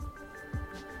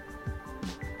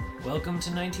Welcome to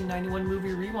 1991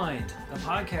 Movie Rewind, a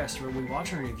podcast where we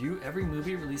watch and review every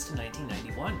movie released in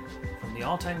 1991, from the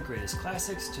all-time greatest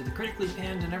classics to the critically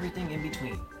panned and everything in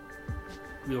between.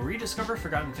 We will rediscover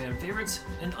forgotten fan favorites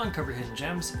and uncover hidden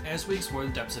gems as we explore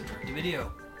the depths of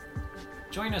direct-to-video.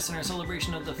 Join us in our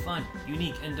celebration of the fun,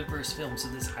 unique, and diverse films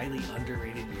of this highly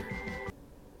underrated year.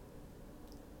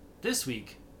 This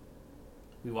week,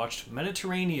 we watched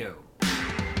Mediterraneo.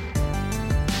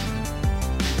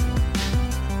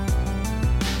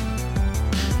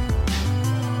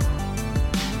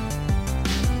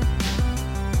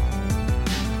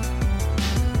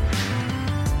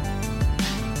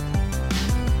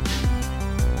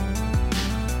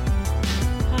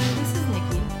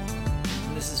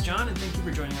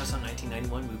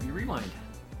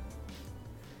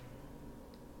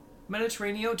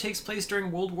 Mediterraneo takes place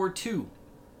during World War II.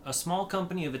 A small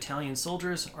company of Italian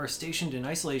soldiers are stationed in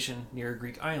isolation near a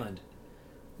Greek island.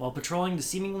 While patrolling the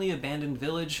seemingly abandoned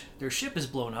village, their ship is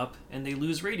blown up and they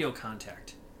lose radio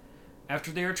contact.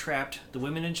 After they are trapped, the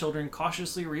women and children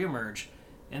cautiously re-emerge,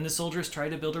 and the soldiers try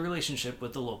to build a relationship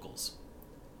with the locals.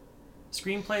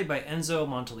 Screenplay by Enzo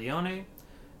Monteleone,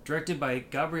 directed by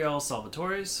Gabriele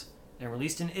Salvatores, and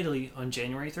released in Italy on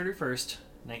January 31st,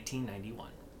 1991.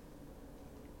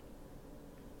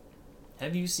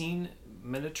 Have you seen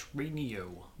Mediterraneo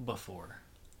before?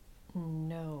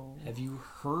 No. Have you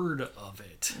heard of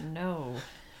it? No.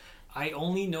 I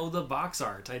only know the box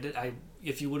art.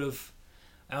 If you would have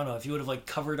like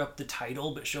covered up the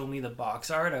title but shown me the box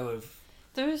art, I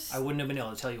wouldn't have been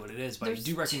able to tell you what it is, but I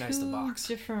do recognize the box. There's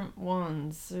two different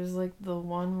ones. There's like the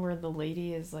one where the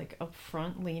lady is like up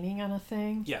front leaning on a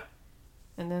thing. Yeah.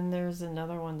 And then there's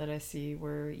another one that I see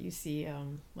where you see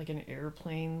like an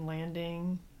airplane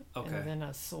landing. Okay. And then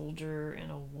a soldier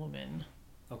and a woman.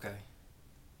 Okay.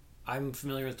 I'm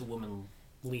familiar with the woman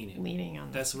leaning. Leaning on.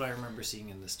 That's what I remember seeing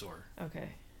in the store.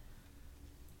 Okay.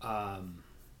 Oh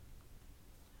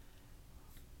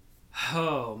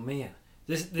man,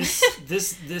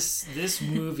 this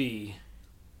movie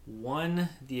won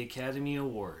the Academy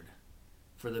Award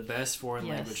for the best foreign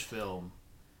language film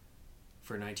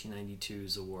for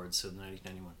 1992's awards, so the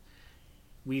 1991.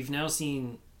 We've now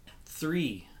seen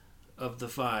 3 of the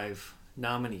 5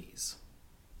 nominees.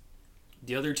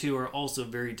 The other 2 are also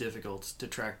very difficult to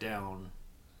track down.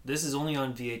 This is only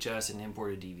on VHS and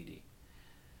imported DVD.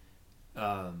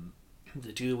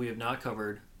 The 2 that we have not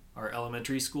covered are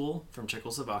Elementary School from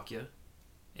Czechoslovakia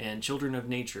and Children of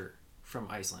Nature from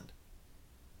Iceland.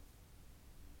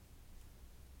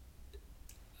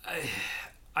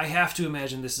 I have to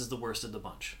imagine this is the worst of the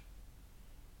bunch.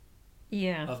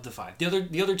 Yeah. Of the 5.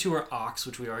 The other 2 are Ox,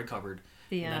 which we already covered.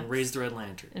 And then Raise the Red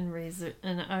Lantern.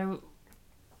 And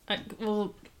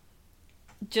well,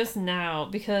 just now,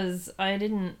 because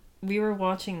we were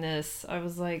watching this, I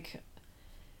was like,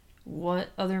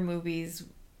 what other movies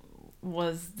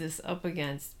was this up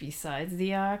against besides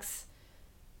The Ox?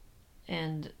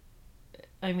 And,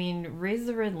 I mean, Raise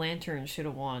the Red Lantern should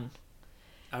have won.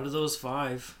 Out of those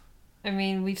 5... I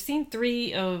mean, we've seen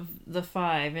 3 of the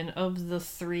 5, and of the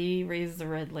 3, Raise the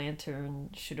Red Lantern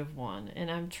should have won.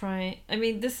 And I'm trying... I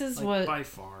mean, this is by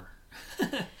far.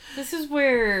 This is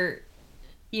where,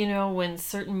 when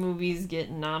certain movies get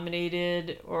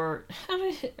nominated or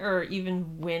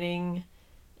even winning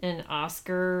an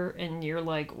Oscar, and you're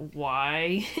like,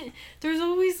 why? There's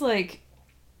always,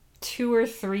 2 or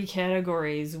 3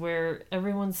 categories where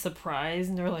everyone's surprised,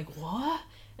 and they're like, what?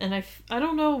 And I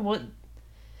don't know what...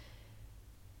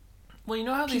 Well, you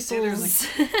know how they say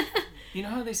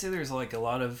there's a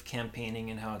lot of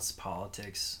campaigning and how it's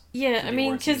politics. Yeah, I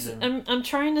mean, because I'm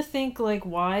trying to think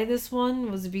why this one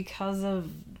was because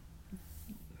of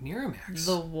Miramax.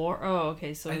 The war. Oh,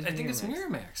 okay. So I think it's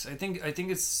Miramax. I think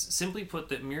it's simply put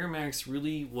that Miramax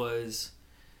really was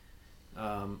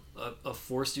a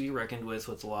force to be reckoned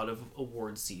with a lot of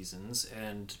award seasons,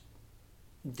 and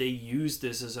they used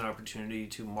this as an opportunity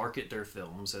to market their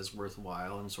films as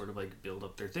worthwhile and sort of build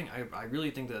up their thing. I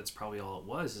really think that's probably all it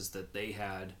was, is that they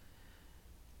had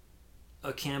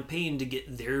a campaign to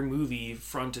get their movie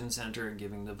front and center and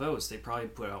giving the votes. They probably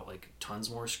put out tons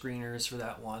more screeners for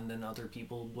that one than other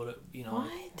people would,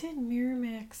 Why did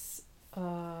Miramax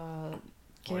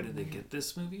why did they get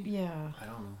this movie? Yeah. I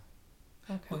don't know.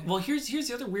 Okay. Well, here's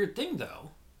the other weird thing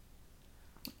though.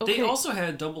 Okay. They also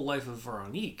had Double Life of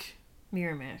Veronique.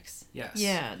 Miramax. Yes.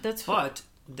 Yeah, but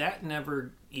that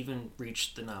never even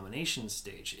reached the nomination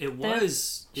stage. It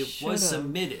was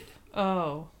submitted.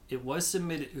 Oh. It was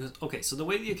submitted. Okay, so the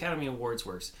way the Academy Awards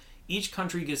works, each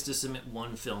country gets to submit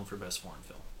one film for Best Foreign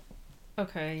Film.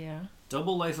 Okay, yeah.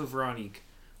 Double Life of Veronique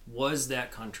was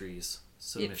that country's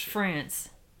submission. France.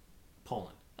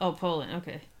 Poland. Oh, Poland.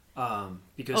 Okay.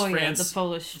 Because Oh, France, yeah, the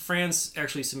Polish. France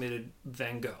actually submitted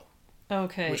Van Gogh,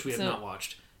 Okay. which we have not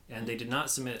watched, and they did not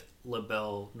submit La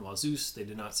Belle Noiseuse. They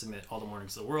did not submit All the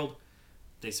Mornings of the World.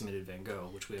 They submitted Van Gogh,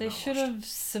 which we have not watched. They should have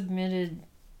submitted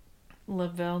La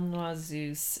Belle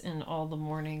Noiseuse and All the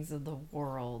Mornings of the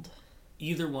World.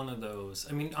 Either one of those.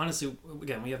 I mean, honestly,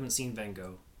 again, we haven't seen Van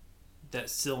Gogh. That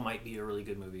still might be a really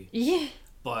good movie. Yeah.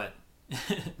 But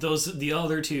the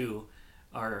other two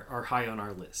are high on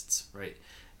our lists, right?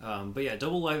 But yeah,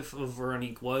 Double Life of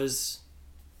Veronique was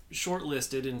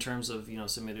shortlisted in terms of,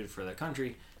 submitted for that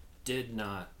country, did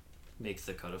not make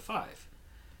the cut of 5.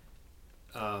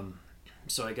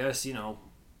 So I guess, if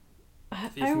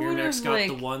Miramax got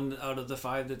the one out of the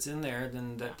 5 that's in there,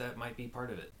 then that might be part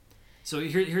of it. So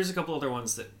here's a couple other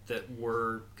ones that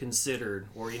were considered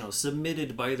or,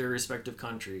 submitted by their respective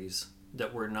countries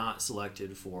that were not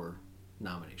selected for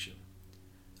nomination.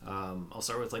 I'll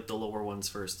start with like the lower ones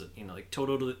first. Like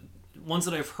Toto, ones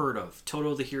that I've heard of: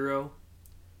 Toto the Hero,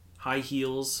 High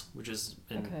Heels, which is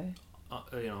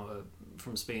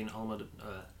from Spain,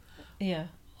 Almodovar.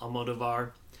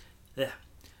 Yeah.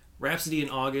 Rhapsody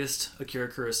in August,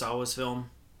 Akira Kurosawa's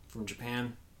film from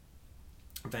Japan.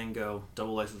 Van Gogh,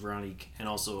 Double Life of Veronique, and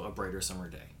also A Brighter Summer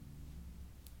Day.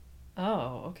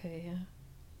 Oh, okay, yeah.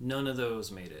 None of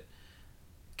those made it.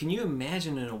 Can you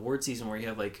imagine an award season where you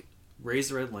have like Raise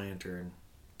the Red Lantern,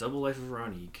 Double Life of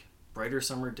Veronique, Brighter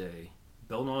Summer Day,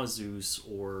 Belle Noiseuse,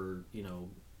 or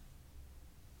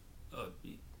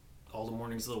All the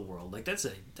Mornings of the World? Like that's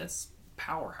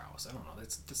powerhouse. I don't know.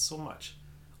 That's so much.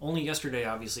 Only Yesterday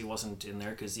obviously wasn't in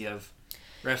there because you have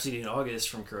Rhapsody in August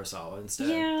from Kurosawa instead.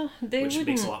 Yeah, they which wouldn't.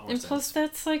 Makes a lot more and sense. Plus,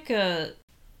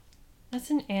 that's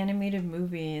an animated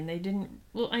movie, and they didn't.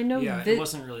 Well, I know. Yeah, it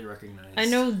wasn't really recognized. I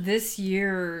know this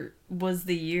year was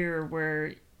the year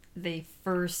where they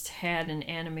first had an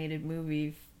animated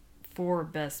movie for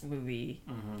Best Movie,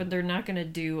 but they're not going to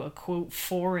do a quote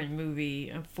foreign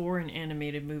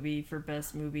animated movie for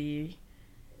Best Movie.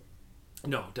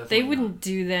 No, definitely They wouldn't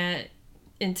do that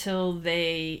until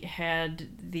they had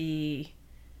the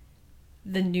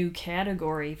new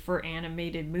category for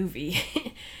animated movie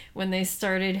when they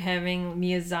started having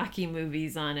Miyazaki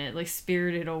movies on it, like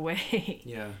Spirited Away.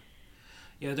 Yeah,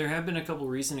 there have been a couple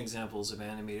recent examples of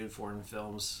animated foreign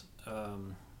films. I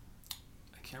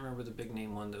can't remember the big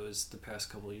name one that was the past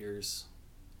couple of years.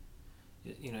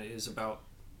 It is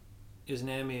an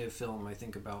animated film, I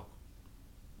think, about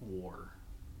war.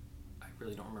 I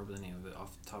really don't remember the name of it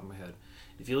off the top of my head.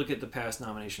 If you look at the past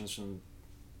nominations from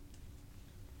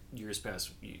years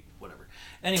past, whatever.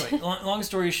 Anyway, long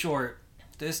story short,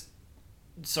 this,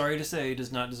 sorry to say,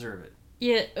 does not deserve it.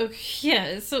 Yeah. Okay.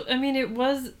 Yeah. So I mean, it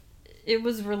was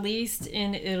released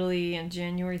in Italy on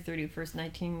January 31st,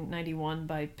 1991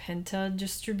 by Penta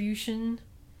Distribution,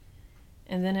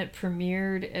 and then it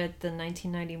premiered at the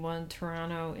 1991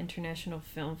 Toronto International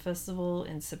Film Festival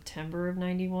in September of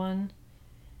 91,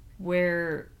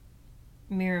 where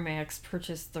Miramax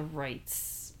purchased the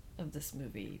rights of this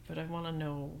movie, but I want to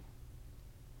know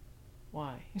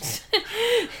why.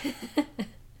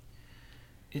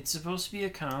 It's supposed to be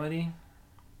a comedy.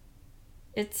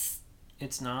 It's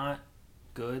not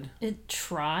good. It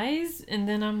tries, and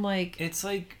then I'm like... It's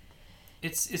like...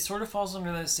 It sort of falls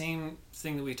under that same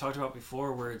thing that we talked about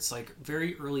before, where it's like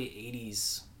very early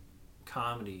 80s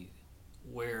comedy,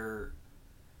 where...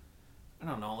 I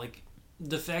don't know, like,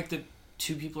 the fact that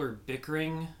two people are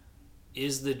bickering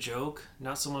is the joke,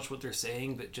 not so much what they're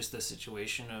saying, but just the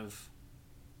situation of,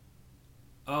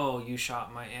 oh, you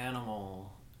shot my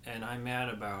animal, and I'm mad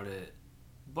about it.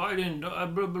 But I didn't, blah,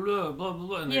 blah, blah, blah,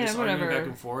 blah, and they're just arguing back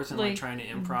and forth and like trying to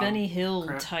improv. Benny Hill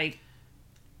type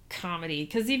comedy.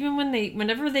 Because even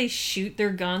whenever they shoot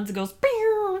their guns, it goes,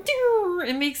 pew, pew,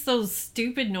 it makes those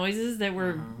stupid noises that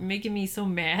were making me so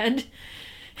mad.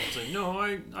 It's like, no,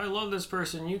 I love this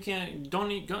person. You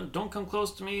don't come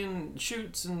close to me, and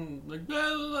shoots and like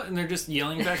blah, blah, blah. And they're just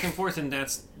yelling back and forth, and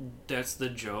that's the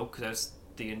joke. That's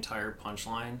the entire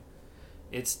punchline.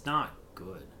 It's not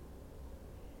good.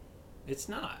 It's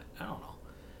not. I don't know.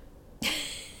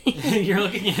 You're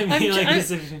looking at me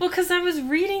as if... Well, because I was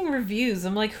reading reviews.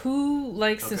 I'm like, who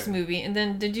likes this movie? And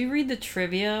then, did you read the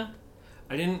trivia?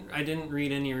 I didn't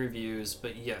read any reviews,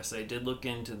 but yes, I did look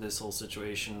into this whole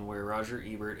situation where Roger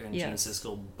Ebert and Gene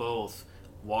Siskel both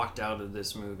walked out of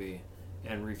this movie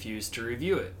and refused to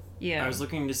review it. Yeah. I was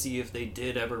looking to see if they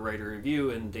did ever write a review,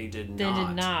 and they did not. They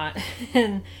did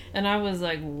not. and I was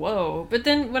like, whoa. But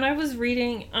then when I was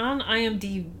reading on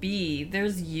IMDb,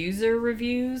 there's user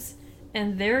reviews,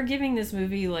 and they're giving this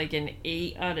movie like an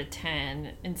 8 out of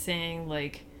 10 and saying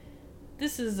like,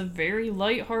 this is a very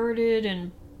lighthearted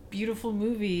and beautiful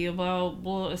movie about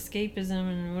escapism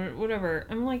and whatever.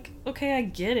 I'm like, okay, I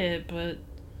get it, but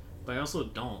I also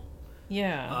don't.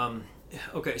 yeah.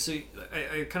 Okay, so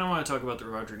I kind of want to talk about the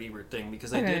Roger Ebert thing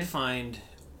because I Okay. did find.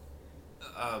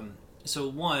 So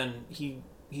one, he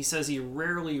says he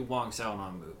rarely walks out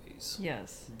on movies.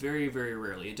 Yes. Very, very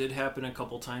rarely. It did happen a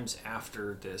couple times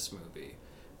after this movie,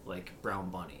 like Brown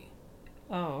Bunny.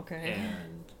 Oh, okay.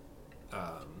 And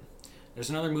there's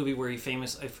another movie where I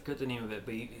forget the name of it,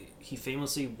 but he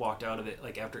famously walked out of it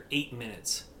like after 8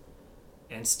 minutes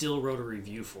and still wrote a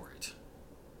review for it.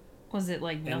 Was it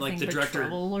like nothing like the but director,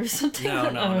 trouble or something?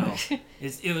 No.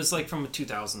 It was like from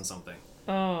 2000 something.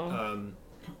 Oh.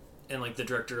 And like the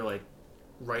director like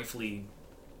rightfully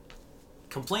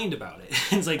complained about it.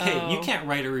 It's like, hey, you can't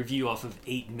write a review off of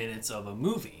 8 minutes of a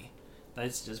movie.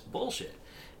 That's just bullshit.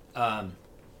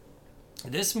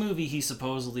 This movie, he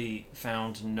supposedly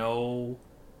found no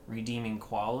redeeming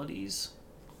qualities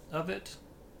of it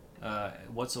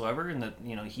whatsoever, and that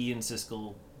he and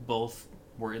Siskel both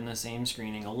were in the same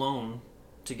screening alone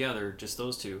together, just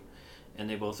those two, and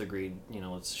they both agreed,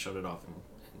 let's shut it off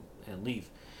and leave.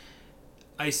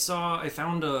 I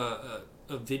found a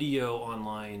video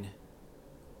online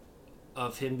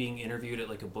of him being interviewed at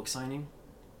like a book signing,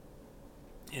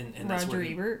 and that's Roger where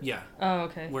Ebert? Yeah. Oh,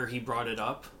 okay. Where he brought it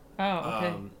up. Oh,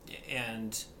 okay.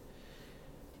 And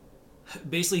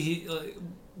basically,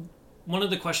 one of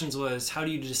the questions was, how do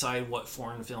you decide what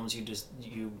foreign films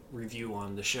you review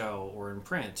on the show or in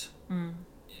print?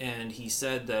 And he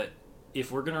said that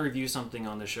if we're going to review something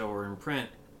on the show or in print,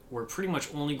 we're pretty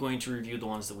much only going to review the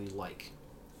ones that we like,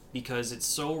 because it's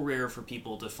so rare for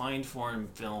people to find foreign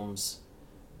films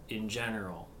in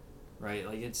general, right?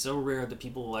 Like, it's so rare that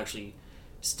people will actually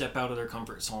step out of their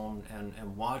comfort zone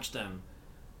and watch them.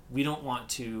 We don't want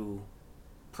to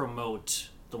promote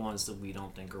the ones that we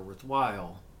don't think are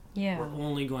worthwhile. Yeah. We're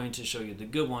only going to show you the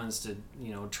good ones to,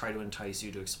 try to entice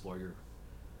you to explore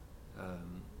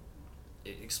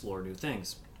explore new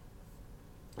things.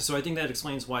 So I think that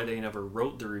explains why they never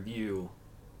wrote the review.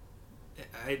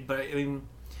 But I mean,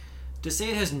 to say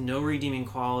it has no redeeming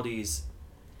qualities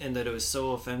and that it was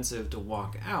so offensive to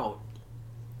walk out,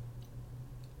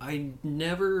 I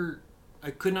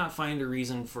could not find a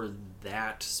reason for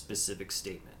that specific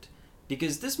statement.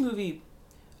 Because this movie,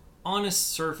 on a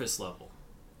surface level,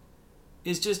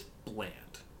 is just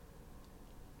bland.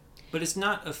 But it's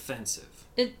not offensive.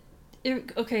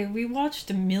 Okay, we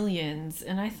watched Millions,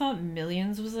 and I thought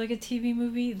Millions was like a TV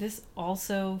movie. This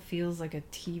also feels like a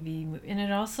TV movie. And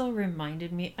it also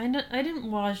reminded me, I didn't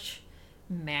watch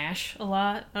MASH a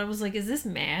lot. I was like, is this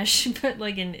MASH, but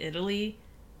like in Italy?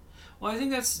 Well, I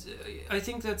think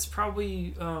that's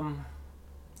probably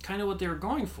kind of what they were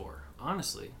going for,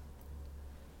 honestly.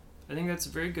 I think that's a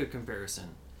very good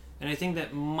comparison. And I think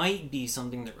that might be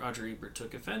something that Roger Ebert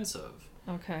took offense of.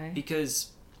 Okay. Because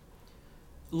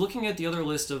looking at the other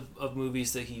list of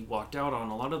movies that he walked out on,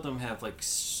 a lot of them have like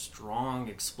strong,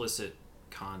 explicit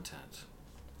content.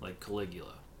 Like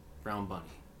Caligula, Brown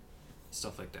Bunny,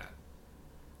 stuff like that.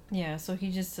 Yeah, so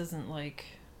he just doesn't like...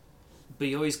 But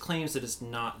he always claims that it's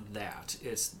not that.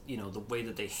 It's, the way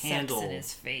that they handle... Sex in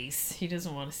his face. He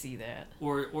doesn't want to see that.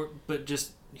 But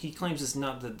just... He claims it's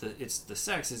not that it's the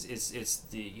sex, it's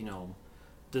the,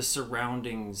 the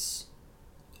surroundings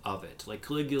of it. Like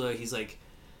Caligula, he's like,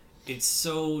 it's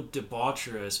so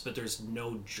debaucherous, but there's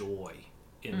no joy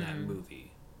in that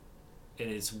movie. And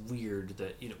it's weird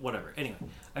that, whatever. Anyway,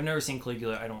 I've never seen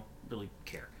Caligula. I don't really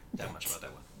care that much about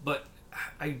that one. But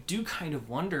I do kind of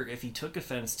wonder if he took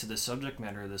offense to the subject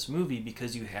matter of this movie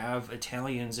because you have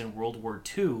Italians in World War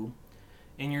II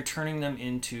and you're turning them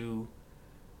into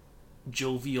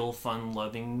jovial,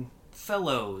 fun-loving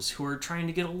fellows who are trying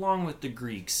to get along with the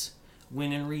Greeks,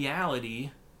 when in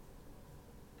reality,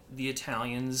 the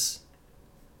Italians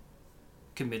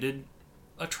committed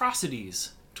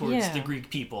atrocities towards the Greek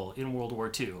people in World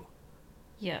War II.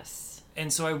 Yes.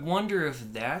 And so I wonder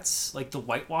if that's, like, the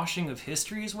whitewashing of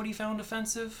history is what he found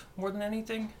offensive more than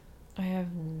anything. I have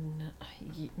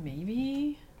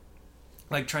maybe?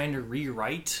 Like, trying to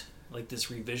rewrite, like, this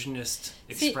revisionist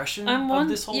expression of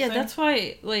this whole thing? Yeah, that's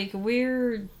why, like,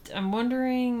 I'm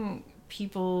wondering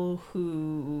people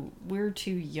who... We're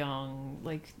too young.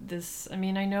 Like, this... I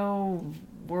mean, I know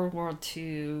World War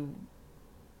II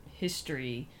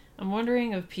history... I'm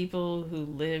wondering if people who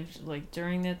lived, like,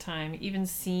 during that time, even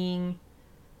seeing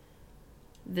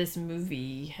this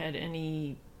movie, had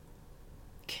any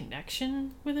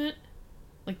connection with it?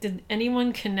 Like, did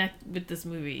anyone connect with this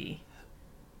movie?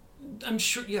 I'm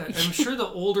sure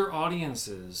the older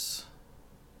audiences,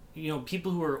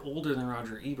 people who are older than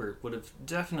Roger Ebert would have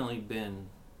definitely been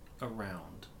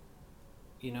around.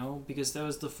 you know, because that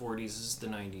was the 40s, this is the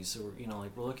 90s, so we're, you know,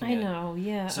 like we're looking I at know,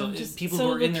 yeah. so Just, people so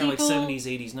who are the in there like people- 70s,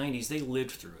 80s, 90s, they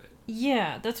lived through it.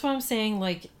 Yeah, that's what I'm saying.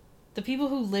 Like, the people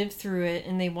who lived through it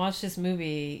and they watched this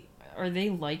movie, are they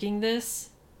liking this?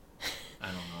 I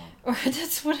don't know. Or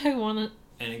that's what I want to.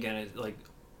 And again, it, like,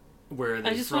 where are they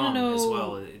I just from wanna know- as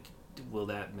well? Will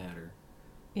that matter?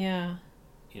 Yeah.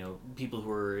 You know, people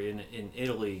who are in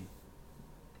Italy,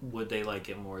 would they like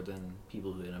it more than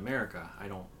people who in America? I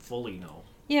don't fully know.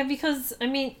 Yeah, because, I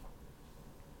mean,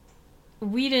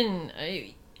 we didn't.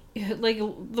 Like,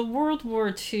 the World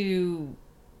War II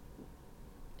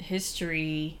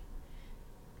history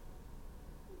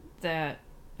that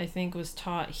I think was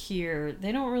taught here,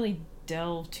 they don't really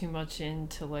delve too much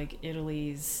into, like,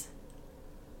 Italy's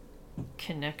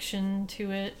connection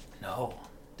to it. No,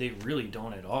 they really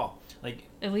don't at all. Like,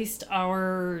 At least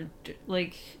our,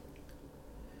 like,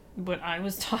 what I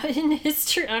was taught in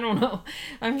history, I don't know.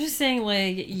 I'm just saying,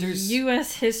 like, There's-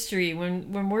 U.S. history,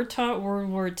 when we're taught World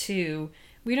War II,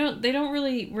 they don't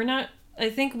really, we're not, I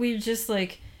think we just,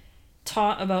 like,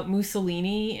 taught about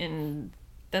Mussolini and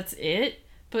that's it.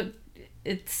 But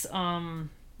it's,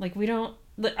 like, we don't,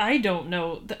 I don't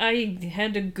know. I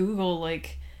had to Google,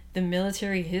 like, the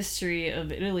military history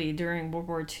of Italy during World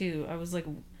War II. I was like,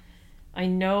 I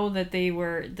know that they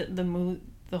were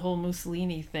the whole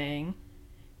Mussolini thing,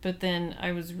 but then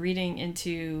I was reading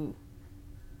into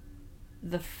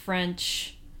the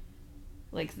French,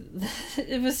 like,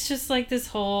 it was just like this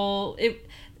whole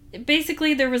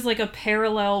basically there was like a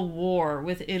parallel war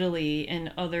with Italy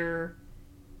and other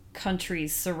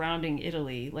countries surrounding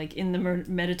Italy, like in the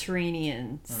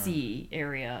Mediterranean Sea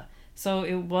area. So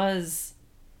it was,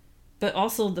 but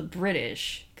also the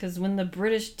British, because when the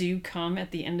British do come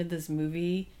at the end of this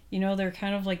movie, you know, they're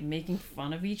kind of like making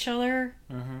fun of each other.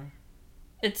 mm-hmm.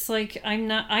 It's like I'm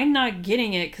not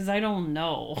getting it because I don't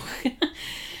know.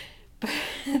 But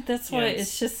that's why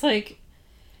it's just like,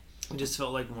 It just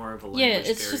felt like more of a yeah, language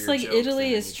it's just barrier like joke Italy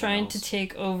than is anything trying else. to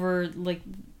take over like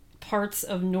parts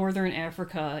of northern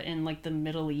Africa and like the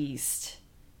Middle East.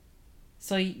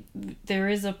 So there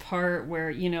is a part where,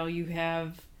 you know, you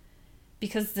have,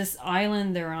 because this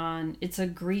island they're on, it's a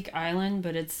Greek island,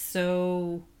 but it's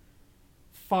so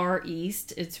far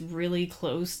east, it's really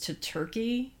close to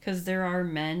Turkey, because there are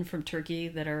men from Turkey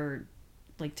that are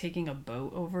like taking a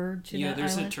boat over to Yeah, that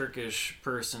there's island. a Turkish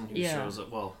person who Yeah. shows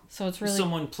up. Well, So it's really,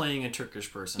 someone playing a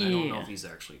Turkish person. I don't know Yeah. if he's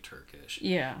actually Turkish.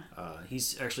 yeah.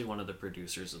 He's actually one of the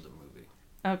producers of the movie.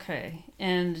 Okay,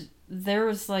 and there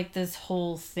was like this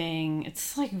whole thing.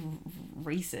 It's like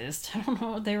racist. I don't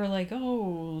know. They were like,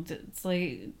 oh, it's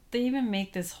like they even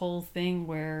make this whole thing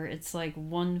where it's like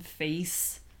one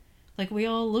face, like we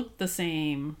all look the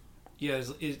same. Yeah,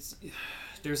 it's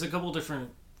there's a couple different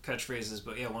catchphrases,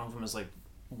 but yeah, one of them is like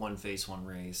one face, one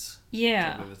race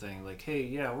Yeah, type of a thing. Like, hey,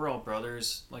 yeah, we're all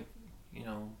brothers. Like, you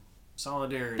know,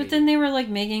 solidarity. but then they were like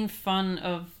making fun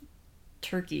of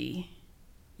Turkey.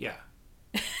 yeah.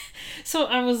 So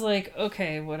I was like,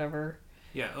 okay, whatever.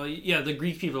 Yeah, the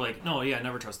Greek people are like, no, yeah, I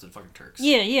never trusted fucking Turks.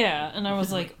 Yeah, and I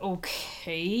was like,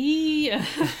 okay.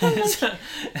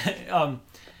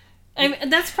 I mean,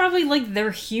 that's probably like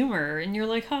their humor, and you're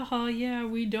like, haha, yeah,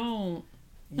 we don't.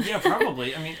 Yeah,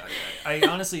 probably. I mean, I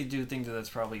honestly do think that that's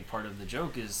probably part of the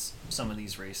joke is some of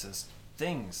these racist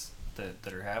things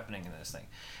that are happening in this thing.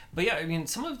 But yeah, I mean,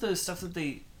 some of the stuff that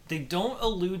they don't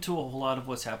allude to a whole lot of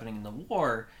what's happening in the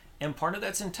war, and part of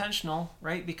that's intentional,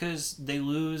 right? Because they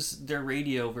lose their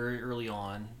radio very early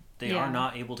on. They Yeah. are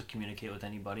not able to communicate with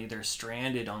anybody. They're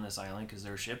stranded on this island because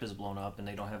their ship is blown up and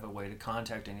they don't have a way to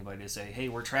contact anybody to say, hey,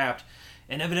 we're trapped.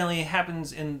 And evidently it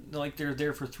happens in, like, they're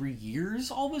there for 3 years,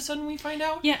 all of a sudden we find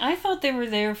out. Yeah, I thought they were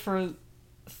there for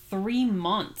 3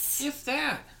 months. If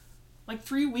that. Like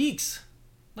 3 weeks.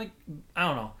 Like, I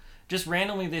don't know. Just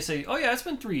randomly they say, oh yeah, it's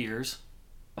been 3 years.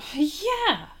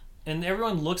 Yeah. And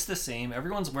everyone looks the same.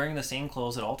 Everyone's wearing the same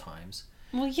clothes at all times.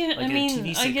 Well, yeah, Like I a mean,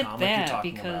 TV I get sitcom like you're that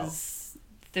talking because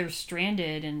they're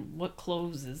stranded, and what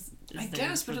clothes is I there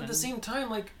guess, for but at the them? same time,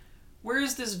 like, where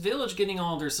is this village getting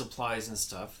all their supplies and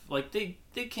stuff? Like, they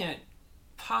can't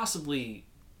possibly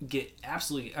get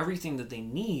absolutely everything that they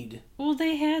need. Well,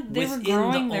 they were within the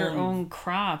growing their own- own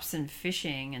crops and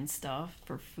fishing and stuff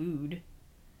for food.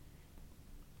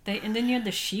 And then you had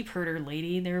the sheep herder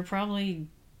lady. They were probably,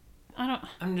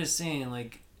 I'm just saying,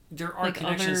 like, there are Like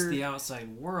connections to other- the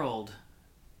outside world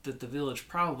that the village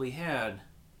probably had.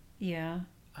 yeah.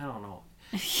 I don't know.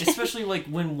 Especially, like,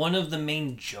 when one of the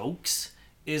main jokes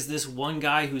is this one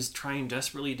guy who's trying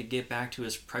desperately to get back to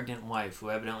his pregnant wife, who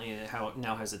evidently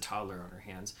now has a toddler on her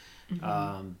hands.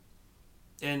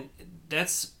 And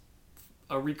that's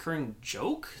a recurring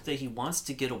joke that he wants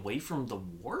to get away from the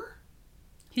war.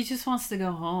 He just wants to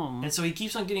go home. And so he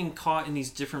keeps on getting caught in these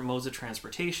different modes of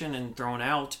transportation and thrown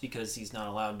out because he's not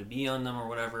allowed to be on them or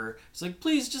whatever. He's like,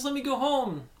 please, just let me go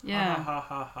home. Yeah. Ha ha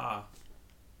ha ha ha.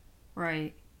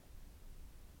 Right.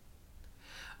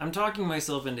 I'm talking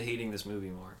myself into hating this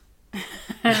movie more.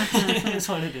 That's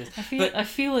what it is. I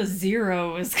feel a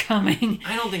 0 is coming.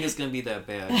 I don't think it's going to be that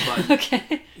bad. But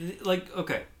Okay. like,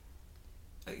 okay.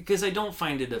 Because I don't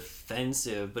find it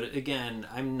offensive. But again,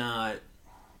 I'm not...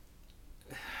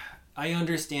 I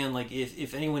understand, like,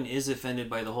 if anyone is offended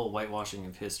by the whole whitewashing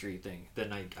of history thing,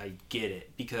 then I get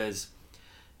it. Because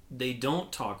they don't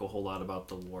talk a whole lot about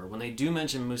the war. When they do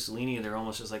mention Mussolini, they're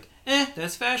almost just like,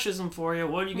 that's fascism for you.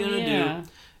 What are you going to do?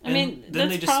 I mean,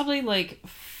 that's probably, like,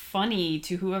 funny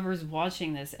to whoever's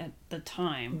watching this at the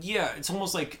time. Yeah, it's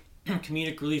almost like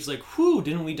comedic relief. Like, whew,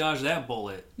 didn't we dodge that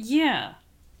bullet? Yeah.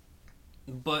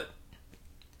 But...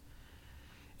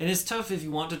 And it's tough if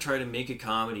you want to try to make a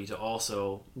comedy to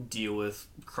also deal with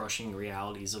crushing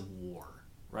realities of war,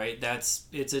 right?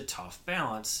 It's a tough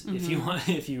balance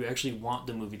if you actually want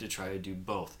the movie to try to do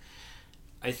both.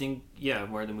 I think, yeah,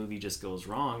 where the movie just goes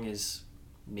wrong is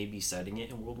maybe setting it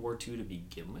in World War II to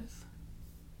begin with.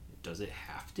 Does it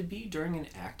have to be during an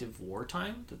active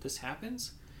wartime that this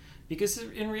happens? Because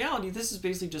in reality, this is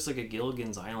basically just like a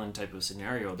Gilligan's Island type of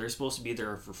scenario. They're supposed to be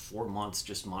there for 4 months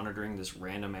just monitoring this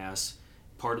random ass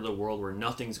part of the world where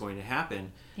nothing's going to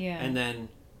happen. Yeah. And then,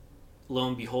 lo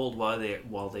and behold, while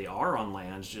they are on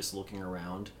land just looking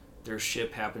around, their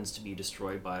ship happens to be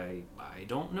destroyed by, I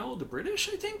don't know, the British,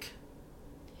 I think?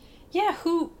 Yeah,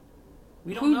 who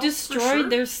destroyed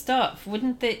their stuff?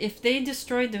 Wouldn't they, if they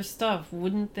destroyed their stuff,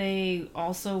 wouldn't they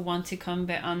also want to come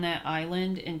back on that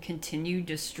island and continue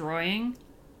destroying?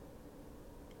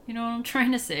 You know what I'm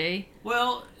trying to say?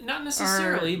 Well, not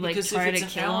necessarily, because if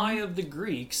it's an ally of the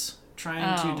Greeks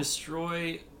trying to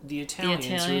destroy the Italians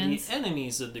who are the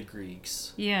enemies of the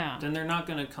Greeks, then they're not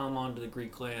going to come onto the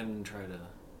Greek land and try to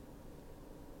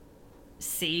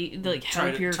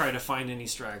try to find any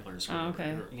stragglers. Or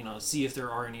see if there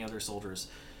are any other soldiers.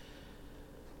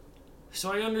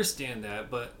 So I understand that,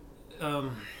 but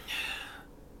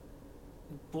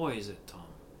boy, is it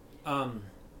Tom.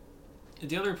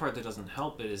 The other part that doesn't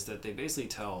help it is that they basically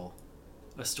tell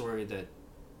a story that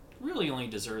really only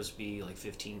deserves to be like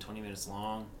 15-20 minutes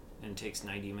long and takes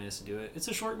 90 minutes to do it. It's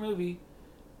a short movie,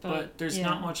 but there's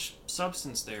not much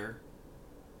substance there.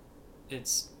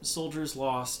 It's soldiers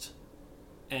lost,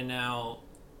 and now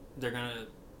they're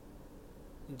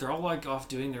all like off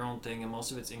doing their own thing, and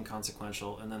most of it's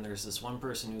inconsequential, and then there's this one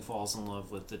person who falls in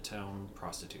love with the town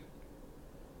prostitute.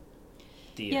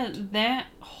 The end. That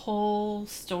whole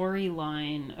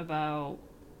storyline about,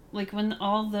 like, when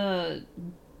all the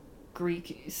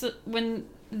when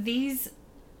these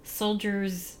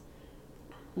soldiers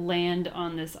land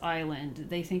on this island,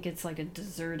 they think it's like a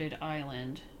deserted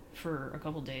island for a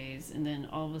couple days, and then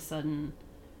all of a sudden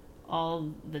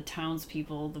all the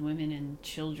townspeople, the women and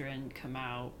children, come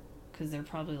out because they're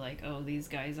probably like, oh, these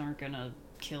guys aren't gonna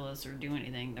kill us or do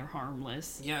anything, they're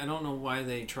harmless. Yeah, I don't know why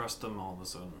they trust them all of a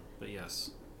sudden, but yes,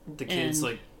 the kids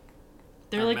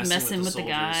they're like messing with the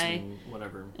guy and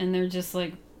whatever, and they're just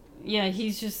like, yeah,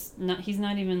 he's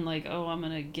not even like, oh, I'm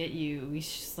gonna get you. He's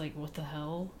just like, what the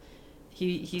hell?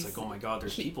 He's like, oh my god,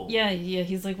 there's people. Yeah,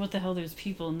 he's like, what the hell, there's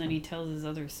people. And then he tells his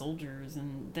other soldiers,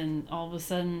 and then all of a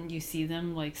sudden you see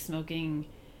them like smoking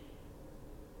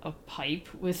a pipe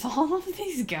with all of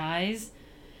these guys.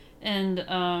 And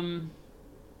I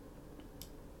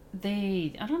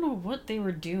don't know what they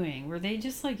were doing. Were they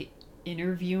just like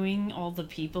interviewing all the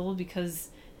people? Because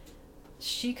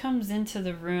she comes into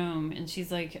the room and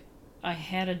she's like, I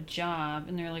had a job.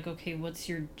 And they're like, okay, what's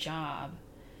your job?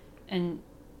 And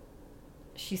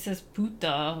she says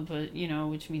puta, but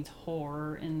which means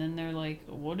whore. And then they're like,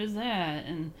 what is that?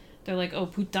 And they're like, oh,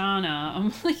 putana.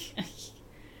 I'm like,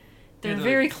 they're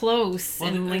very like, close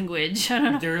in language. I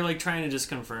don't know. They're like trying to just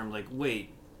confirm, like,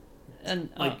 wait, and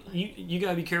you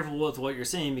gotta be careful with what you're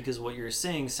saying, because what you're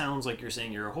saying sounds like you're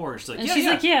saying you're a whore. She's like, she's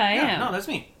like, yeah, I am. No, that's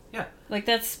me. Yeah. Like,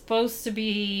 that's supposed to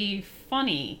be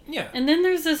funny. Yeah. And then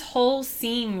there's this whole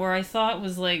scene where I thought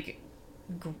was, like,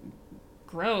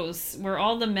 gross, where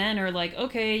all the men are like,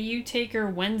 okay, you take her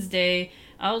Wednesday,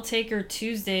 I'll take her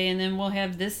Tuesday, and then we'll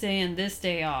have this day and this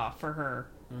day off for her.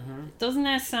 Mm-hmm. Doesn't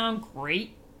that sound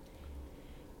great?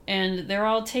 And they're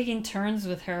all taking turns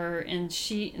with her, and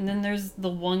then there's the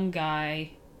one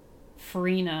guy,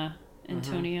 Farina,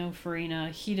 Antonio Farina.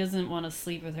 He doesn't want to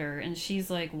sleep with her, and she's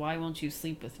like, why won't you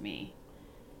sleep with me?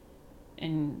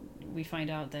 And we find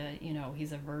out that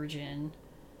he's a virgin,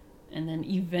 and then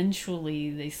eventually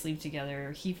they sleep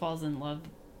together. He falls in love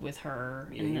with her,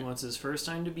 Yeah, and he wants his first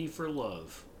time to be for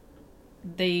love.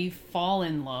 they fall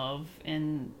in love,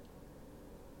 and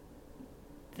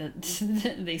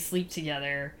they sleep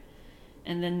together.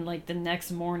 And then, like, the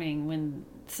next morning, when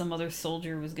some other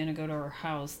soldier was gonna go to her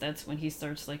house, that's when he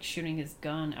starts, like, shooting his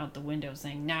gun out the window,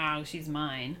 saying, "No, she's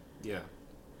mine." Yeah.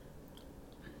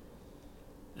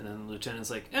 And then the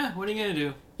lieutenant's like, what are you gonna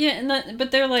do? Yeah, and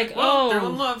but they're like, Well, "Oh, they're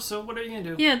in love, so what are you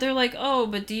gonna do? yeah." They're like, "Oh,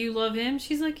 but do you love him?"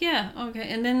 She's like, "Yeah, okay."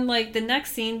 And then, like, the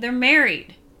next scene, they're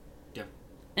married. Yep.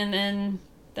 And then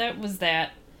that was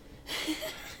that.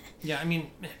 Yeah, I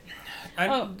mean,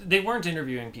 they weren't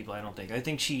interviewing people, I don't think. I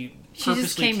think she purposely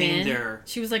just came in there.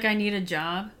 She was like, "I need a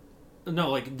job." No,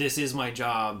 like, this is my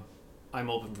job. I'm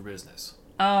open for business.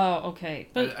 Oh, okay.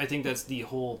 But I think that's the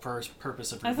whole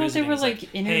purpose of her I thought they visiting. were, It's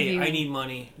like, interviewing. Hey, I need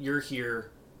money. You're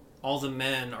here. All the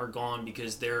men are gone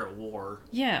because they're at war.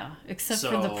 yeah, except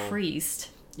for the priest.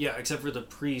 Yeah, except for the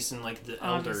priests and, like, the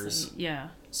elders. Obviously, yeah.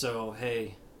 So,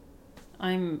 hey.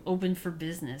 I'm open for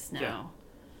business now.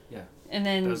 Yeah. And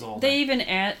then they even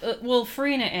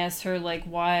Farina asked her, like,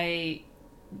 why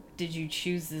did you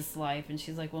choose this life? And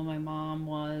she's like, well, my mom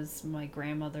was, my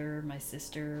grandmother, my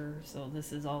sister, so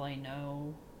this is all I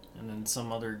know. And then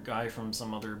some other guy from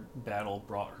some other battle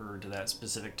brought her to that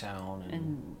specific town.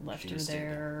 And left her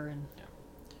there. And, yeah.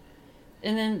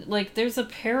 and then, like, there's a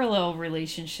parallel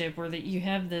relationship where you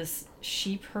have this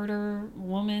sheep herder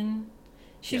woman.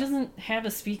 She doesn't have a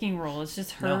speaking role. It's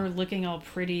just her looking all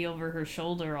pretty over her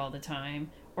shoulder all the time.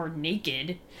 Or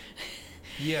naked.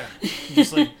 Yeah.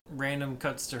 Just, like, random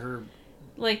cuts to her,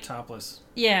 like, topless.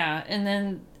 Yeah, and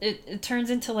then it turns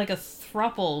into, like, a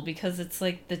throuple because it's,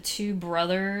 like, the two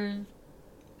brothers.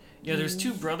 Yeah, there's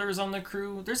two brothers on the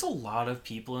crew. There's a lot of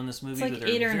people in this movie like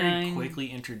that are very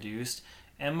quickly introduced.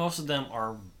 And most of them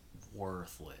are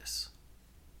worthless.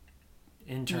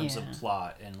 In terms of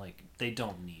plot. And, like, they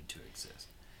don't need to exist.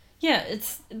 Yeah,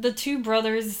 it's the two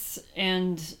brothers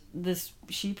and this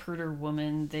sheep herder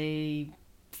woman. They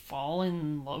fall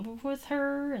in love with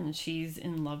her, and she's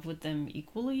in love with them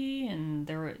equally. And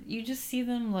you just see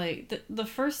them, like, the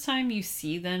first time you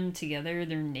see them together,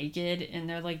 they're naked and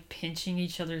they're, like, pinching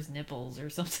each other's nipples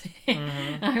or something.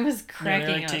 Mm-hmm. I was cracking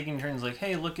they're, like, up. taking turns, like,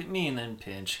 hey, look at me, and then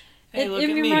pinch. Hey, look at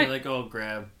me, like, oh,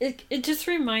 grab. It just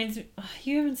reminds me.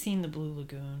 You haven't seen the Blue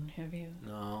Lagoon, have you?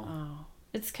 No. Oh,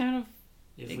 it's kind of.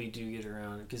 If we do get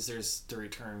around, because there's The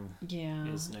Return. Yeah.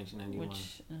 Is 1991.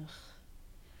 Which,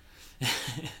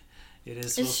 it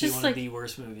is supposed to be one of the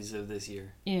worst movies of this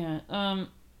year. Yeah.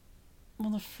 Well,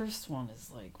 the first one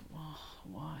is like,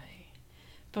 why?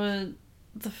 But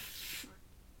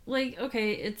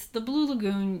okay, it's the Blue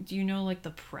Lagoon. Do you know, like, the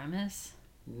premise?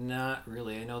 Not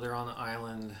really. I know they're on the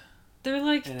island. They're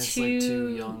like two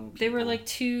young people. They were like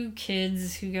two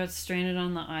kids who got stranded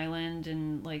on the island,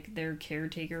 and, like, their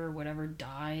caretaker or whatever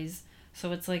dies.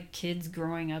 So it's like kids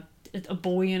growing up, a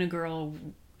boy and a girl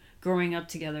growing up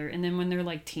together, and then when they're,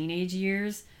 like, teenage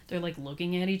years, they're, like,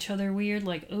 looking at each other weird,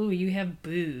 like, oh, you have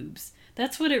boobs.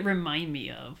 That's what it reminded me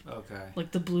of. Okay.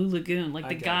 Like the Blue Lagoon, like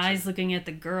the guys looking at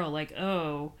the girl, like,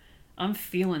 oh, I'm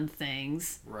feeling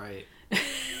things. Right.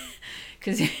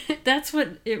 Because that's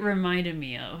what it reminded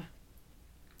me of.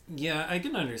 Yeah, I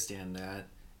can understand that.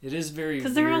 It is very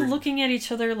because they're all looking at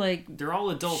each other like they're all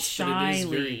adults, shyly. But it is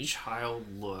very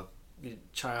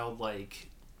childlike.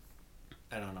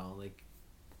 I don't know, like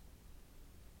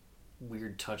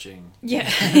weird touching.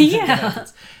 Yeah, yeah.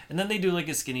 And then they do like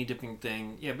a skinny dipping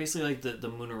thing. Yeah, basically like the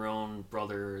Munaron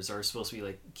brothers are supposed to be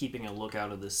like keeping a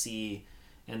lookout of the sea,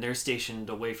 and they're stationed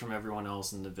away from everyone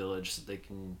else in the village so they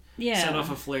can set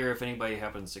off a flare if anybody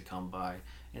happens to come by.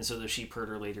 And so the sheep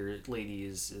herder lady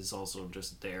is also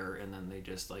just there, and then they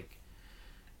just like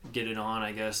get it on,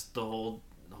 I guess, the whole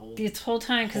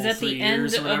time, because at the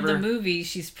end of the movie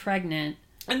she's pregnant,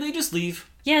 and they just leave.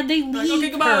 Yeah, they leave. Like, okay,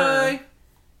 goodbye. Her,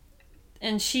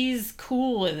 and she's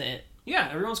cool with it. Yeah,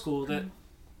 everyone's cool with it.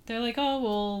 They're like, oh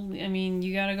well, I mean,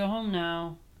 you gotta go home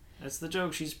now. That's the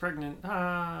joke. She's pregnant.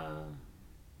 Ah.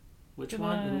 Which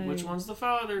goodbye. Which one's the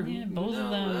father? Yeah, both of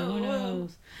them. Who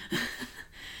knows?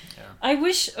 Yeah. I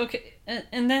wish. Okay,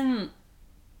 and then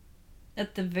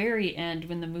at the very end,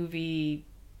 when the movie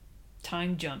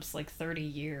time jumps like 30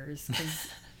 years, because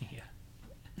yeah,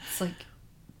 it's like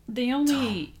they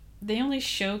only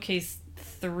showcase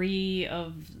 3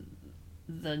 of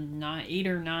the 8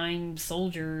 or 9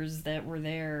 soldiers that were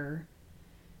there.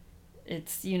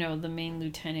 It's, the main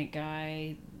lieutenant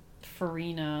guy,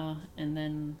 Farina, and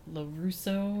then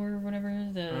LaRusso or whatever.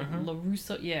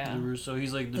 LaRusso, yeah. LaRusso,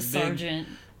 he's like the sergeant.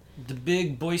 The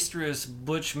big, boisterous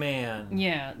butch man.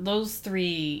 Yeah, those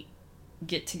 3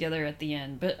 get together at the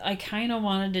end. But I kind of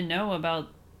wanted to know about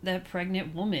that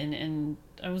pregnant woman, and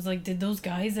I was like, did those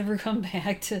guys ever come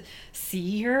back to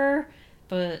see her?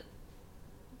 But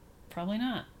probably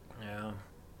not. Yeah.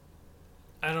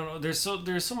 I don't know. There's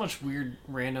so much weird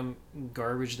random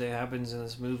garbage that happens in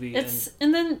this movie.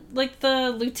 And then like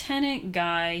the lieutenant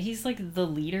guy, he's like the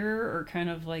leader or kind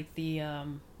of like the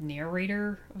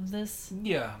narrator of this.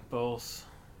 Yeah, both.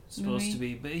 Supposed to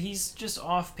be, but he's just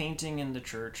off painting in the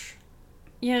church.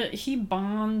 Yeah, he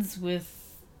bonds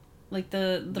with like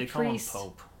the they priest. call him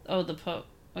Pope. Oh, the Pope.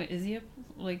 Wait, is he a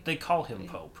like? They call him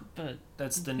Pope, but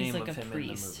that's the he's name like of a him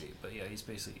priest. in the movie. But yeah, he's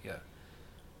basically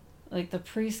Like the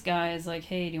priest guy is like,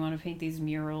 hey, do you want to paint these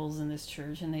murals in this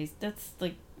church? And that's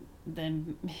like,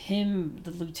 then him,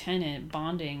 the lieutenant,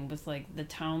 bonding with like the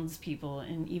townspeople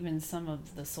and even some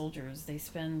of the soldiers. They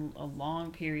spend a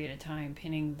long period of time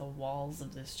painting the walls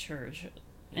of this church,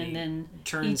 and he then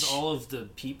turns all of the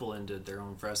people into their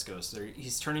own frescoes.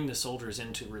 He's turning the soldiers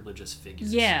into religious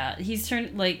figures. Yeah, he's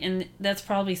turned like, and that's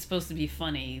probably supposed to be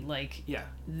funny. Like, yeah,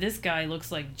 this guy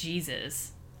looks like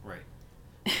Jesus. Right.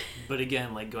 But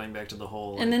again, like going back to the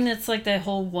whole and then it's like that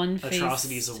whole one face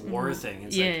atrocities of war thing.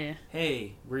 It's yeah. like,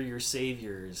 hey, we're your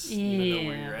saviors, even though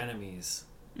we're your enemies.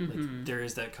 Mm-hmm. Like, there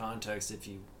is that context if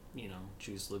you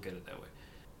choose to look at it that way.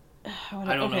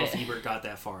 I don't know if Ebert got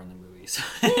that far in the movies.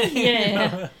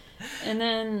 Yeah. And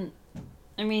then,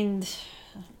 I mean,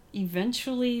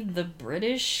 eventually the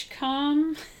British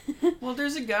come. Well,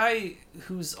 there's a guy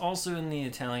who's also in the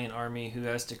Italian army who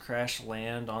has to crash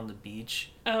land on the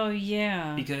beach. Oh,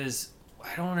 yeah. Because,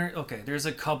 okay, there's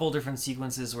a couple different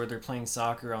sequences where they're playing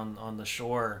soccer on the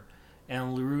shore,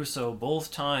 and LaRusso,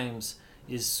 both times,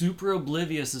 is super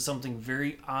oblivious to something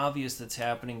very obvious that's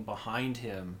happening behind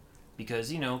him.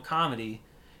 Because, comedy.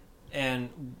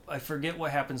 And I forget what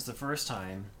happens the first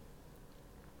time.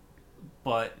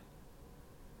 But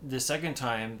the second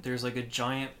time, there's like a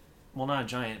giant, well, not a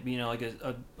giant, but like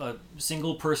a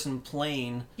single person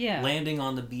plane landing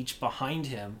on the beach behind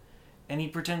him. And he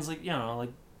pretends like, like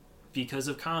because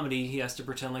of comedy, he has to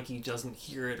pretend like he doesn't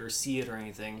hear it or see it or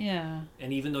anything. Yeah.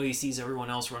 And even though he sees everyone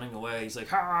else running away, he's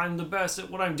like, I'm the best at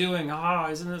what I'm doing.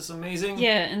 Isn't this amazing?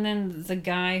 Yeah, and then the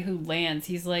guy who lands,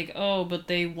 he's like, oh, but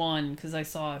they won because I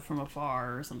saw it from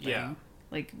afar or something. Yeah.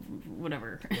 Like,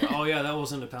 whatever. Yeah, oh, yeah, that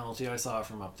wasn't a penalty. I saw it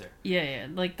from up there. Yeah,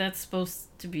 like, that's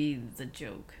supposed to be the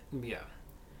joke. Yeah.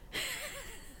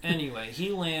 Anyway,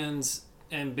 he lands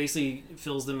and basically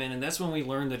fills them in, and that's when we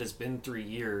learn that it's been 3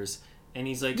 years. And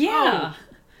he's like,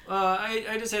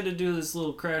 I just had to do this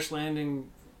little crash landing,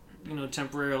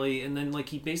 temporarily. And then, like,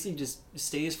 he basically just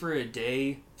stays for a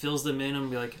day, fills them in, and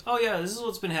be like, oh, yeah, this is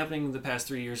what's been happening the past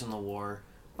 3 years in the war.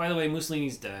 By the way,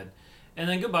 Mussolini's dead. And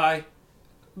then goodbye.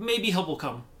 Maybe help will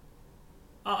come.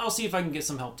 I'll see if I can get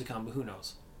some help to come, but who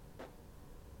knows?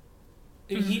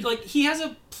 Mm-hmm. He has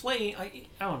a plane. I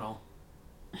don't know.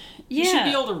 Yeah. He should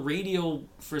be able to radio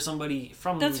for somebody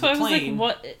from the plane. That's why I was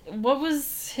like, what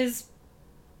was his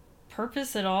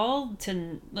purpose at all?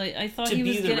 I thought he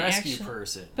was to be the rescue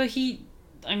person. But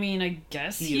I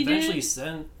guess he eventually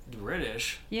sent the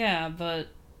British. Yeah, but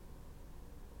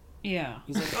yeah.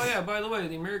 He's like, oh yeah, by the way,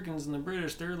 the Americans and the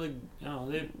British, they're like,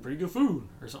 they have pretty good food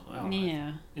or something. I don't know.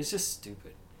 Yeah. It's just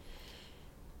stupid.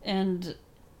 And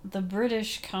the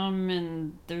British come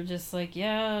and they're just like,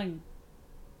 yeah,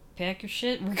 pack your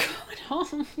shit, we're going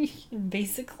home,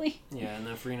 basically. Yeah, and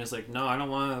then Farina's like, no, I don't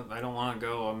want to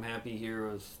go. I'm happy here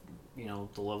with,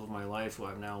 the love of my life, who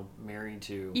I'm now married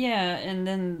to. Yeah, and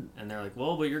they're like,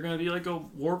 well, but you're gonna be like a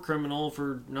war criminal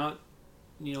for not,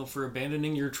 for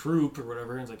abandoning your troop or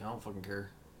whatever. And it's like, I don't fucking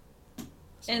care.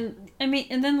 So. And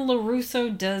then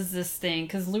LaRusso does this thing,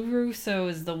 because LaRusso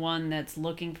is the one that's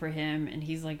looking for him, and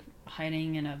he's like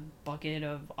hiding in a bucket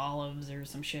of olives or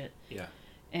some shit. Yeah.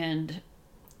 And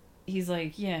he's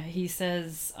like, he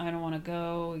says, I don't want to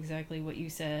go, exactly what you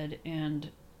said. And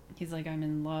he's like, I'm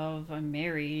in love, I'm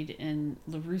married. And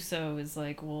LaRusso is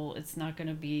like, well, it's not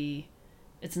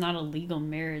a legal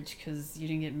marriage because you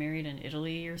didn't get married in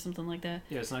Italy or something like that.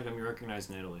 Yeah, it's not going to be recognized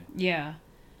in Italy. Yeah.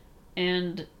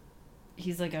 And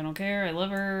he's like, I don't care, I love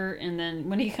her. And then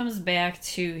when he comes back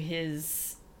to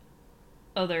his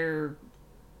other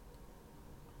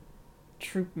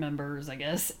troop members, I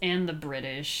guess, and the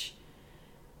British,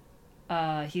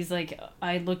 he's like,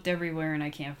 I looked everywhere and I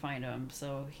can't find him.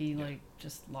 So he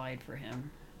just lied for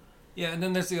him. Yeah, and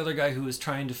then there's the other guy who was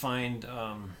trying to find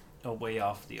a way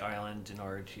off the island in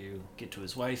order to get to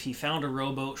his wife. He found a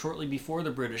rowboat shortly before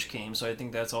the British came, so I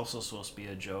think that's also supposed to be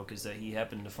a joke, is that he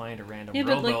happened to find a random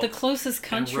rowboat. Yeah, but the closest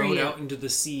country... and rowed out into the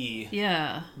sea.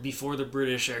 Yeah. Before the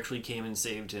British actually came and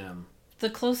saved him. The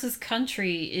closest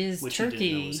country is which Turkey. He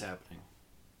didn't know was happening.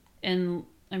 And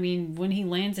I mean, when he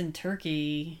lands in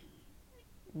Turkey,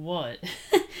 what?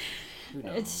 Who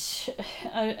knows? It's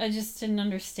I just didn't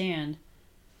understand.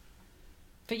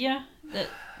 But yeah,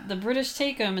 the British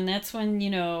take him, and that's when, you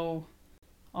know,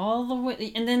 all the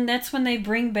way, and then that's when they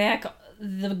bring back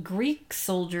the Greek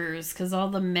soldiers, because all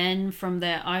the men from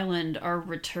that island are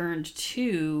returned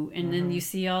too, and then you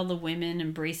see all the women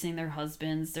embracing their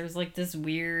husbands. There's like this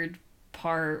weird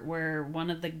part where one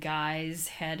of the guys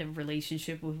had a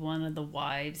relationship with one of the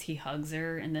wives. He hugs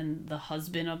her, and then the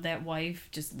husband of that wife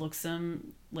just looks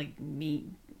him like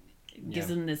mean, gives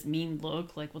him this mean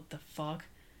look, like, what the fuck?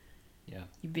 Yeah.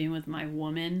 You've been with my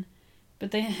woman.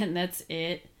 But then that's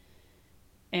it.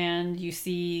 And you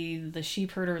see the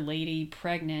sheep herder lady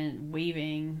pregnant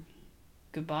waving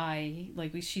goodbye.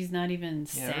 Like, she's not even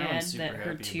sad everyone's that super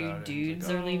her happy two about it. dudes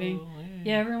It's like, are leaving. "Oh,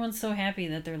 Yeah, everyone's so happy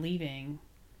that they're leaving.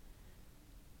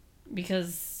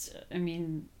 Because, I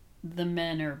mean, the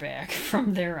men are back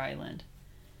from their island.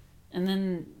 And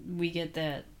then we get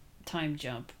that time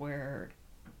jump where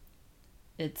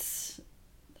it's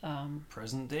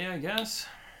present day, I guess.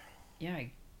 yeah,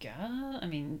 I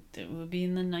mean, it would be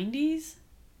in the 90s?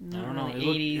 I don't know.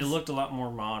 It looked a lot more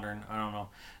modern. I don't know.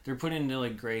 They're putting into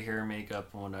like gray hair makeup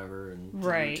and whatever, and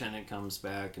Right. the lieutenant comes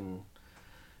back, and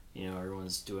you know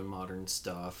everyone's doing modern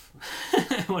stuff,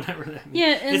 whatever that means.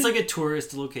 Yeah, and it's like a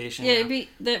tourist location. yeah, now. it'd be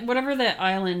that whatever that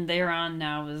island they're on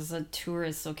now is a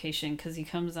tourist location, because he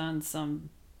comes on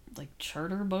some like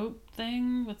charter boat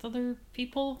thing with other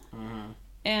people. Mhm.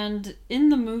 And in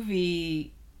the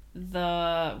movie,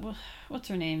 what's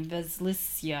her name?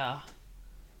 Vasilisa,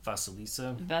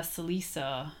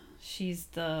 she's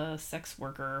the sex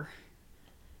worker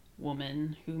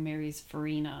woman who marries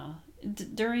Farina.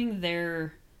 During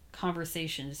their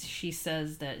conversations, she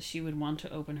says that she would want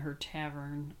to open her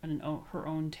tavern, her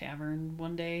own tavern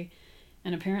one day.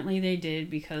 And apparently they did,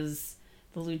 because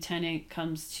the lieutenant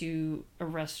comes to a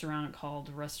restaurant called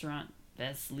Restaurant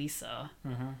Vasilisa.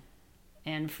 Mhm.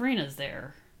 And Farina's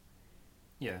there.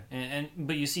 Yeah,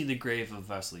 but you see the grave of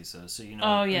Vasilisa, so you know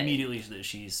Oh, yeah. immediately that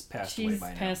she's passed away She's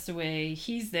by now. passed away.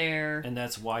 He's there. And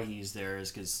that's why he's there,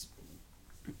 is because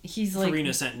He's like,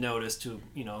 Farina sent notice to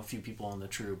a few people in the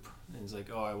troop, and he's like,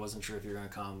 "Oh, I wasn't sure if you're gonna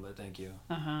come, but thank you."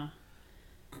 And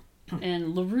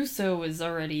LaRusso is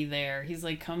already there. He's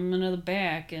like, come into the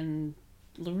back, and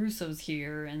LaRusso's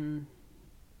here, and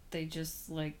they just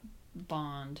like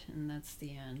bond, and that's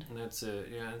the end. And that's it.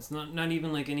 Yeah, it's not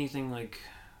even like anything like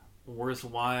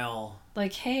worthwhile.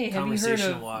 Like, hey, have you heard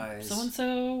of Conversation-wise. so and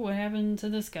so? What happened to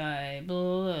this guy? Blah,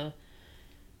 blah, blah.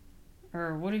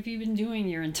 Or what have you been doing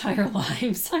your entire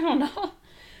lives? I don't know.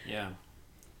 Yeah.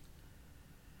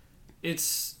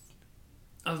 It's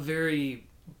a very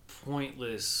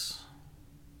pointless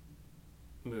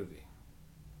movie.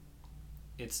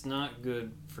 It's not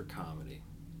good for comedy.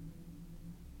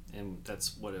 And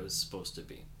that's what it was supposed to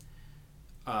be.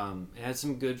 It had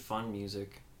some good, fun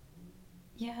music.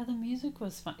 Yeah, the music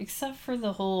was fun, except for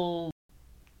the whole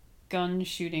gun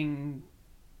shooting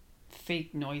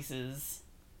fake noises.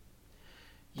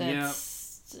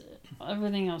 That's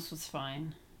everything else was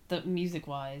fine. The music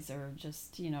wise, or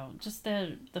just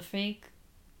the fake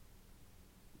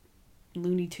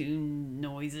Looney Tune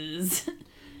noises.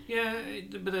 Yeah,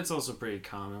 but that's also pretty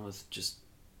common with just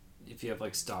if you have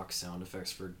like stock sound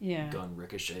effects for Yeah. gun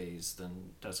ricochets,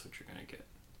 then that's what you're gonna get.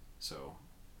 So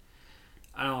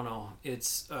I don't know.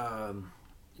 It's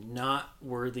not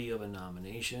worthy of a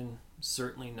nomination.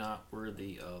 Certainly not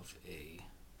worthy of a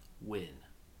win.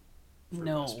 for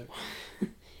No. Best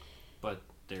Picture. But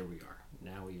there we are.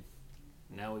 Now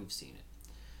we've seen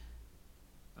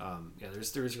it. Yeah,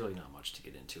 there's really not much to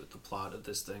get into with the plot of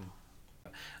this thing.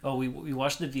 Oh, we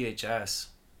watched the VHS,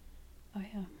 Oh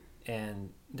yeah. and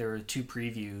there were 2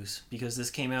 previews because this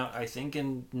came out I think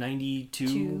in '92.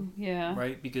 2, yeah.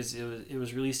 Right, because it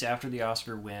was released after the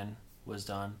Oscar win was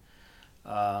done,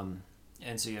 and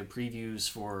so you had previews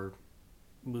for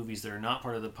movies that are not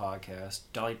part of the podcast.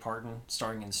 Dolly Parton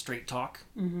starring in Straight Talk,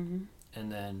 Mm-hmm.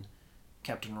 and then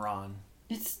Captain Ron.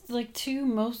 It's like 2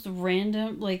 most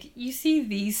random. Like, you see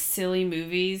these silly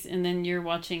movies, and then you're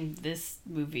watching this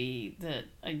movie that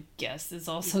I guess is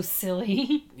also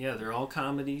silly. Yeah, they're all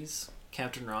comedies.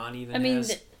 Captain Ron even I mean,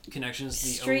 has connections to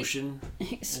the Straight- ocean.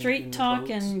 Straight in the Talk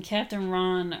boats. and Captain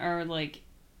Ron are like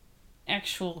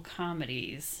actual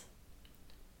comedies.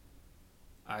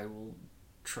 I will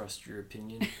trust your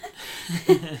opinion.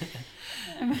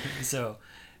 So,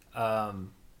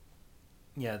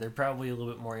 yeah, they're probably a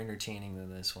little bit more entertaining than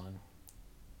this one.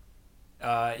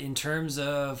 In terms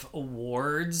of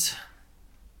awards,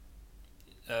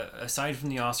 aside from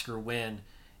the Oscar win,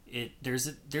 there's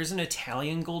an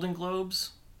Italian Golden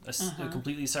Globes a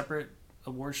completely separate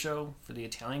award show for the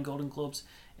Italian Golden Globes,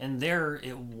 and there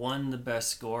it won the best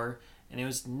score, and it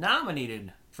was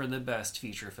nominated for the best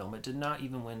feature film. It did not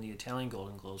even win the Italian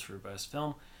Golden Globes for best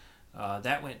film.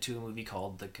 That went to a movie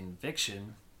called The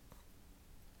Conviction,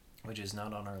 which is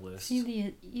not on our list.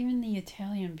 See, even the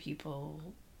Italian people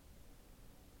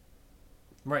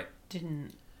Right.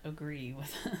 didn't agree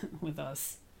with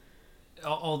us.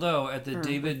 Although at the Or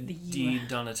David with the D.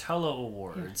 Donatello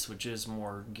Awards, which is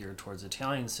more geared towards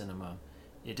Italian cinema,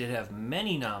 it did have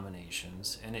many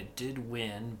nominations, and it did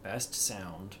win Best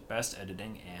Sound, Best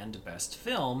Editing, and Best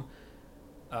Film,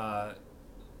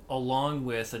 along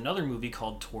with another movie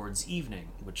called Towards Evening,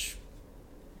 which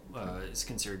is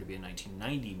considered to be a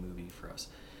 1990 movie for us.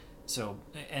 So,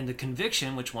 and The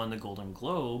Conviction, which won the Golden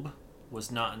Globe, was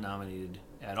not nominated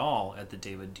at all at the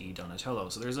David D. Donatello.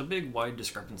 So there's a big wide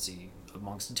discrepancy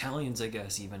amongst Italians, I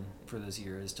guess, even for this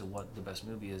year as to what the best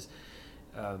movie is.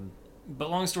 But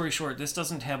long story short, this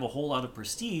doesn't have a whole lot of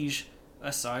prestige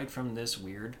aside from this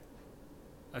weird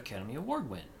Academy Award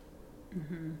win.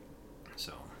 Mm-hmm.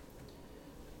 So,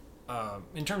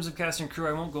 in terms of cast and crew,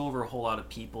 I won't go over a whole lot of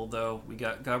people, though. We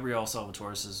got Gabriel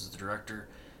Salvatore as the director,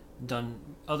 done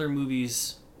other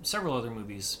movies, several other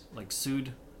movies, like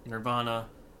Sud, Nirvana,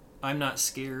 I'm Not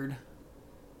Scared,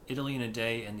 Italy in a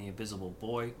Day, and The Invisible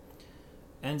Boy.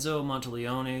 Enzo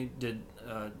Monteleone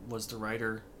was the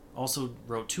writer. Also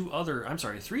wrote three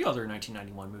other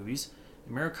 1991 movies: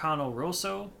 Americano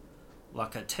Rosso, La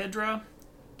Cattedra,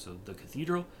 so The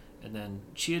Cathedral, and then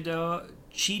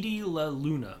Chidi La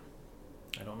Luna.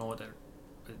 I don't know what that...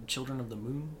 Children of the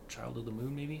Moon? Child of the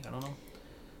Moon, maybe? I don't know.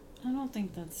 I don't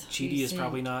think that's... Chidi is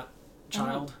probably not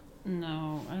child.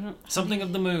 No, I don't... Something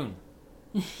of the moon.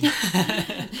 It's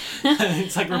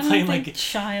like we're I don't playing think like...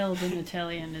 child in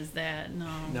Italian is that, no.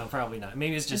 No, probably not.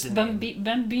 Maybe it's just It's a name.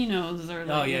 Bambinos or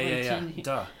like... Oh, yeah.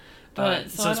 Duh.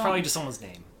 But, so it's probably just someone's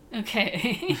name.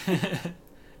 Okay.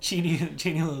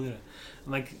 Chidi La Luna.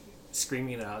 I'm like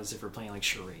screaming it out as if we're playing like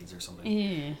charades or something.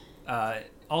 Yeah.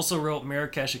 Also wrote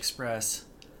Marrakesh Express,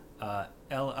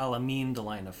 El Alamein, The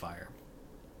Line of Fire.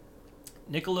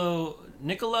 Nicola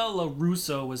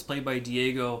LaRusso was played by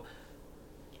Diego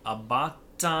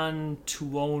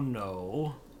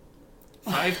Abbatantuono.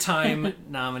 5-time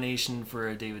nomination for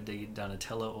a David D.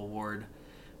 Donatello Award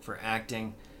for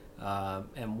acting,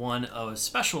 and won a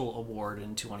special award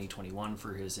in 2021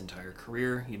 for his entire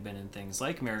career. He'd been in things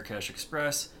like Marrakesh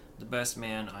Express, The Best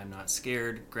Man, I'm Not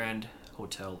Scared, Grand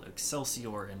Hotel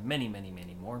Excelsior, and many, many,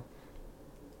 many more.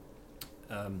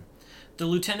 The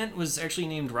lieutenant was actually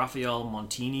named Raphael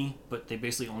Montini, but they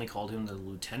basically only called him the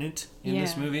lieutenant in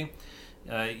this movie.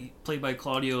 Played by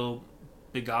Claudio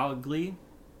Bigagli.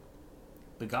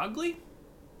 Bigagli?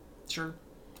 Sure.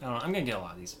 I don't know. I'm going to get a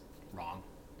lot of these wrong.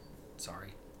 Sorry.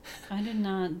 I did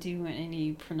not do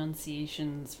any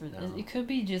pronunciations for this. No. It could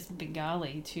be just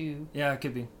Bigali, too. Yeah, it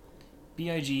could be.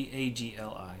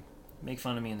 Bigagli. Make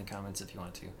fun of me in the comments if you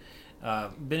want to.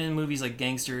 Been in movies like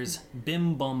Gangsters,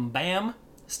 Bim Bum Bam,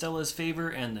 Stella's Favor,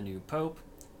 and The New Pope.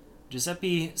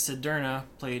 Giuseppe Ciderna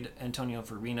played Antonio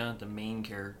Farina, the main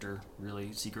character,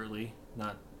 really secretly,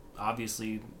 not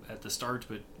obviously at the start,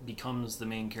 but becomes the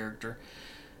main character.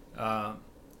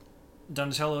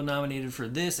 Donatello nominated for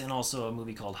this and also a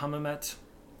movie called Hammamet.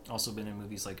 Also been in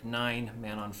movies like Nine,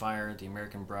 Man on Fire, The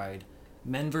American Bride,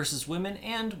 Men vs. Women,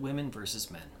 and Women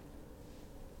vs. Men.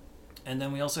 And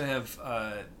then we also have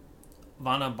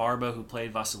Vanna Barba, who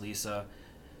played Vasilisa.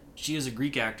 She is a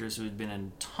Greek actress who had been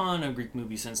in a ton of Greek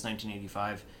movies since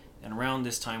 1985, and around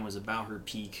this time was about her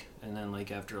peak, and then like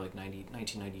after like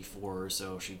 1994 or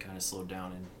so, she kind of slowed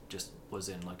down and just was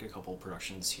in like a couple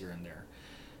productions here and there.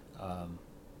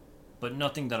 But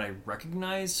nothing that I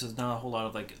recognized, so not a whole lot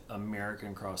of like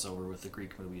American crossover with the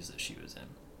Greek movies that she was in.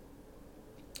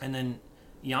 And then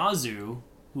Yazoo,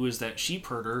 who is that sheep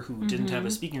herder who didn't have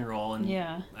a speaking role and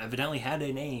evidently had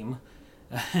a name.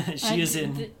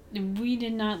 We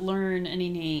did not learn any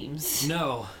names.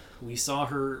 No, we saw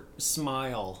her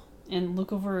smile. And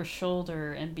look over her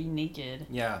shoulder and be naked.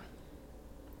 Yeah.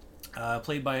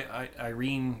 Played by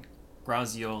Irene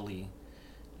Grazioli.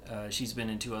 She's been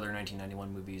in 2 other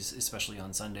 1991 movies, especially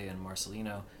On Sunday and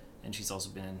Marcelino, and she's also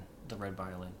been in The Red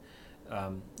Violin.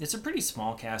 It's a pretty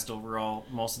small cast overall.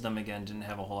 Most of them, again, didn't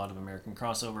have a whole lot of American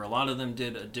crossover. A lot of them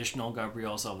did additional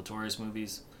Gabriel Salvatore's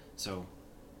movies, so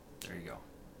there you go.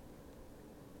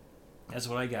 That's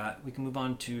what I got. We can move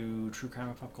on to True Crime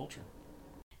and Pop Culture.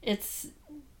 It's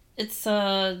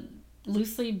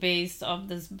loosely based off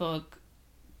this book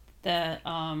that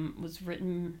was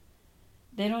written...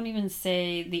 They don't even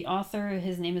say the author.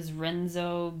 His name is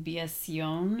Renzo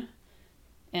Biasion,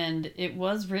 And it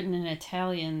was written in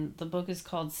Italian. The book is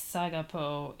called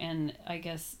Sagapo, and I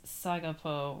guess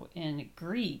Sagapo in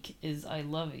Greek is I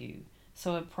love you.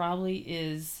 So it probably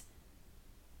is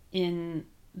in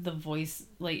the voice,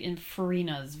 like in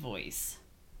Farina's voice.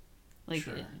 Like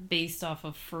Sure. based off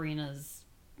of Farina's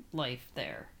life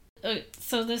there.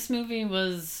 So this movie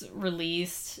was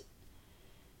released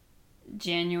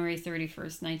January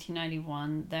 31st,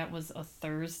 1991. That was a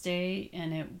Thursday,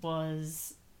 and it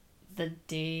was the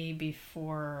day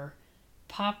before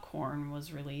Popcorn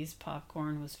was released.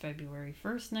 Popcorn was February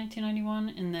 1st, 1991,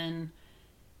 and then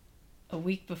a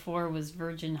week before was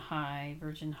Virgin High.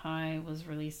 Virgin High was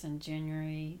released on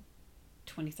January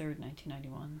 23rd,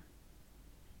 1991.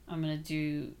 I'm going to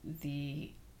do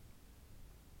the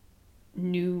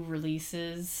new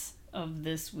releases of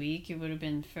this week. It would have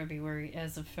been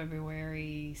as of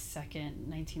February 2nd,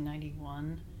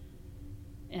 1991.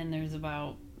 And there's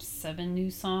about 7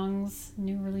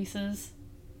 new releases.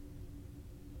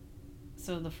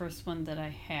 So the first one that I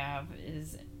have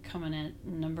is coming at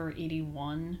number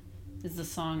 81 is the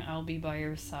song I'll Be By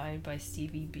Your Side by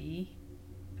Stevie B.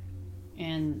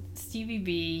 And Stevie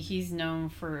B, he's known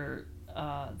for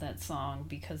that song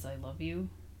Because I Love You.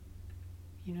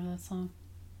 You know that song?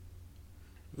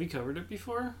 Have we covered it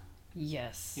before?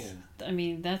 Yes. Yeah. I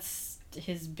mean, that's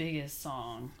his biggest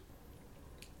song.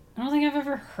 I don't think I've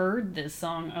ever heard this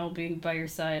song, I'll Be By Your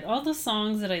Side. All the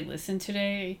songs that I listen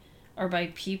today are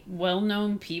by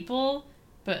well-known people,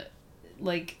 but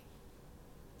like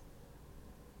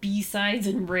B-sides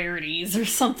and rarities or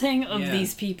something of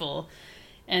these people.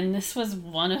 And this was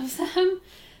one of them.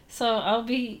 So I'll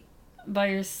Be By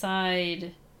Your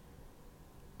Side,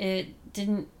 it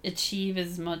didn't achieve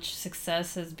as much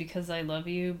success as Because I Love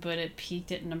You, but it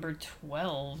peaked at number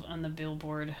 12 on the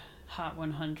Billboard Hot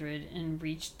 100 and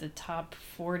reached the top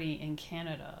 40 in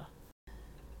Canada.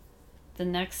 The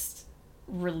next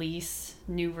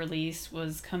new release,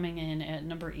 was coming in at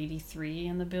number 83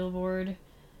 on the Billboard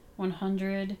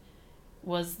 100,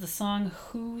 was the song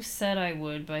Who Said I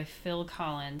Would by Phil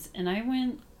Collins. And I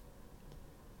went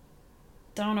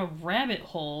down a rabbit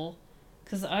hole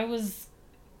because I was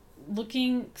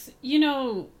looking,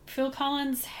 Phil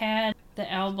Collins had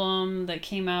the album that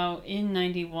came out in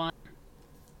 91.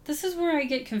 This is where I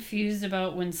get confused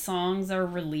about when songs are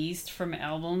released from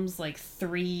albums like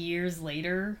 3 years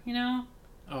later,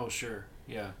 Oh, sure.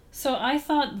 Yeah. So I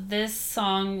thought this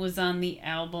song was on the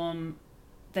album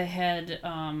that had,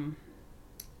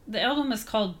 the album is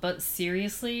called But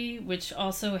Seriously, which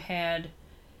also had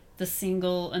the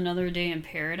single Another Day in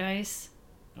Paradise.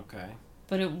 Okay.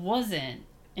 But it wasn't.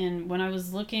 And when I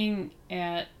was looking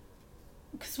at,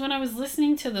 because when I was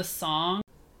listening to the song,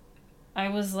 I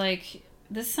was like,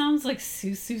 this sounds like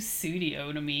Susu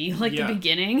Studio to me, like the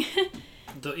beginning.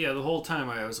 The whole time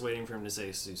I was waiting for him to say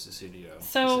Susu Studio.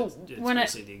 So it's when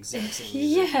basically the exact same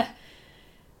music. Yeah.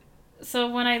 So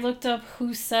when I looked up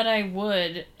Who Said I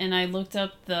Would, and I looked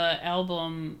up the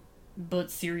album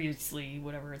But Seriously,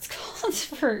 whatever it's called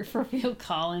for Phil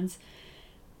Collins,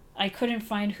 I couldn't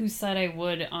find Who Said I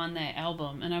Would on that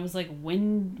album. And I was like,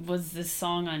 when was this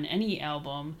song on any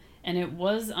album? And it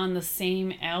was on the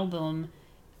same album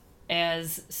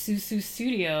as Susu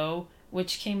Studio,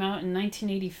 which came out in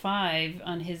 1985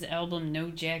 on his album No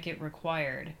Jacket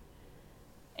Required.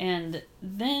 And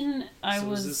then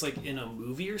was this like in a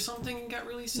movie or something and got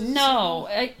released as No,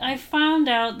 I found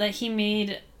out that he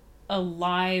made a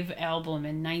live album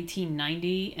in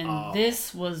 1990, and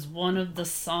this was one of the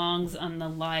songs on the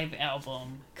live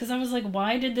album. Because I was like,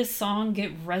 why did this song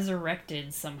get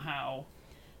resurrected somehow?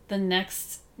 The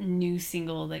next new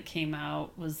single that came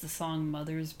out was the song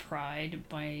Mother's Pride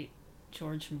by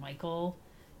George Michael,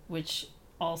 which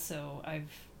also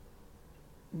I've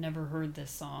never heard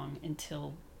this song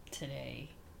until today.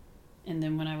 And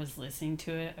then when I was listening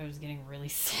to it, I was getting really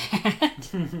sad.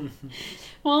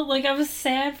 Well, like, I was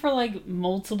sad for, like,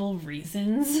 multiple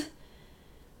reasons.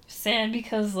 Sad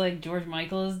because, like, George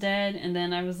Michael is dead, and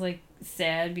then I was, like,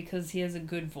 sad because he has a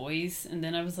good voice, and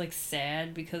then I was, like,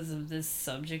 sad because of this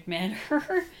subject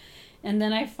matter. And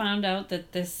then I found out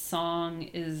that this song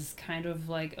is kind of,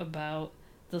 like, about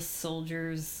the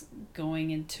soldiers going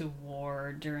into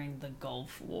war during the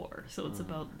Gulf War. So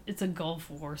it's a Gulf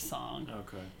War song.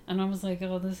 Okay. And I was like,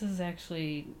 oh, this is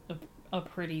actually a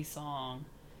pretty song.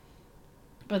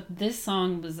 But this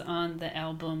song was on the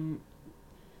album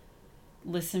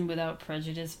Listen Without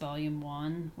Prejudice Volume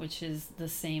 1, which is the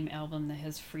same album that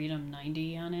has Freedom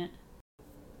 90 on it.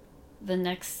 The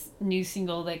next new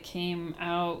single that came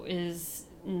out is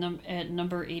at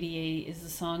number 88 is the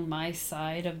song My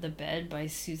Side of the Bed by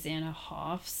Susanna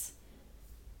Hoffs.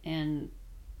 And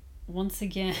once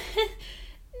again,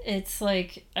 It's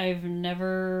like I've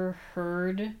never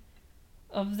heard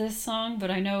of this song,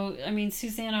 but I know, I mean,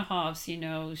 Susanna Hoffs, you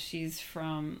know, she's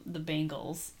from the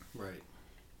Bangles. Right.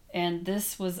 And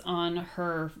this was on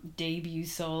her debut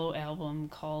solo album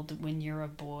called When You're a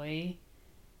Boy.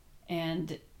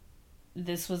 And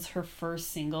this was her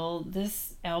first single.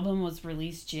 This album was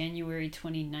released January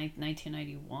 29th,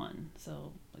 1991.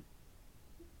 So, like,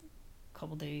 a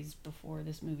couple days before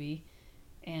this movie.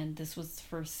 And this was the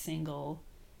first single.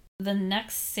 The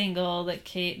next single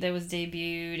that was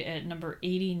debuted at number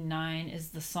 89 is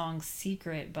the song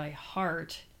Secret by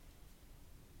Heart.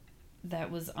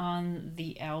 That was on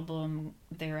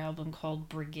their album called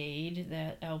Brigade.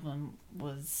 That album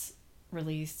was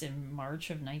released in March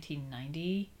of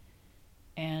 1990.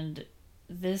 And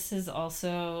this is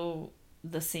also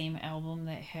the same album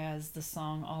that has the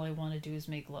song All I Want to Do Is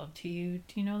Make Love to You.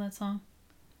 Do you know that song?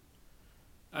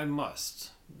 I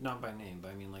must. Not by name,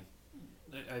 but I mean, like,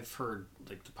 I've heard,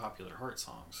 like, the popular Heart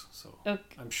songs, so Okay.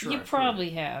 I'm sure You I've probably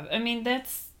have. I mean, that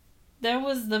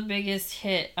was the biggest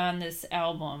hit on this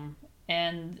album,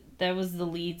 and that was the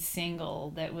lead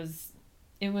single. It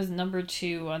was number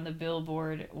 2 on the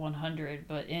Billboard 100,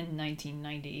 but in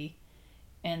 1990.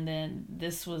 And then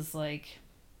this was like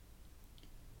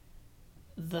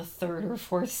the third or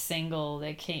fourth single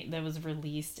that was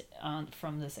released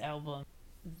from this album.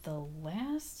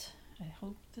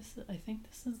 I think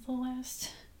this is the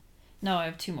last. No, I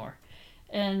have 2 more.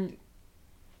 And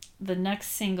the next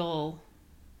single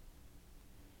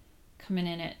coming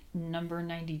in at number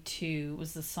 92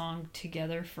 was the song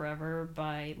Together Forever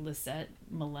by Lisette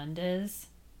Melendez.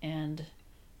 And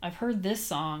I've heard this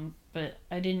song, but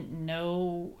I didn't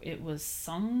know it was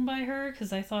sung by her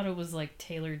because I thought it was like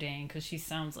Taylor Dayne because she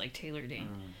sounds like Taylor Dayne.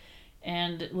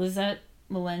 And Lisette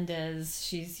Melendez,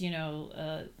 she's, you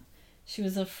know, she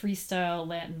was a freestyle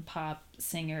Latin pop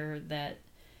singer that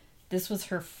this was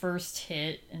her first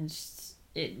hit, and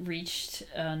it reached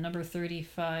number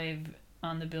 35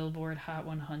 on the Billboard Hot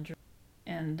 100.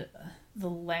 And the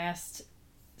last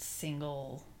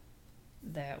single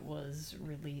that was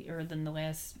released, or then the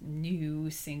last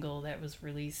new single that was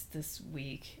released this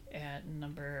week at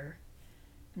number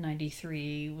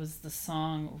 93 was the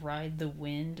song Ride the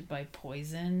Wind by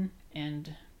Poison.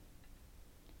 And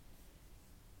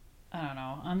I don't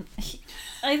know,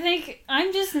 I think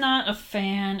I'm just not a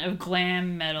fan of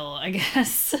glam metal, I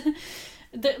guess.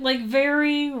 Like,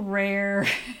 very rare.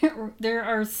 There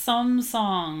are some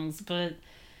songs, but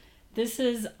this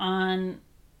is on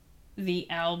the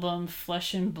album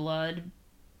Flesh and Blood,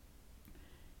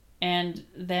 and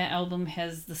that album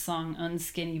has the song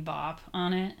Unskinny Bop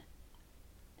on it,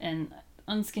 and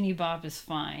Unskinny Bop is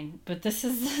fine, but this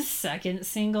is the second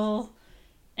single,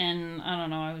 and I don't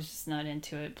know, I was just not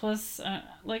into it. Plus,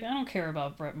 like, I don't care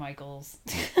about Bret Michaels.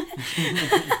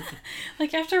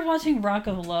 Like, after watching Rock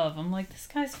of Love, I'm like, this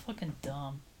guy's fucking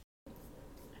dumb.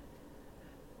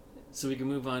 So we can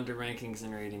move on to rankings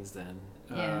and ratings then.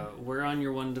 Yeah. Where on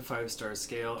your 1 to 5 star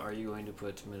scale are you going to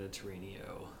put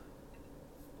Mediterraneo?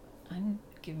 I'm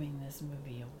giving this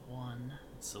movie a 1.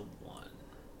 It's a 1.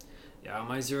 Yeah, on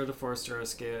my 0 to 4 star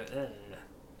scale,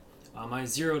 on my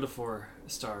 0 to 4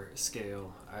 star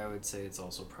scale, I would say it's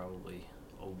also probably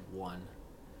a 1.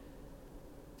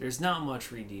 There's not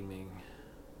much redeeming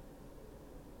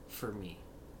for me,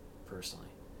 personally.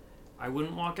 I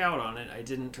wouldn't walk out on it. I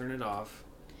didn't turn it off.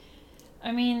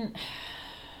 I mean,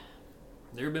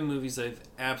 there have been movies I've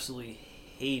absolutely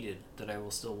hated that I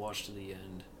will still watch to the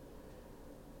end.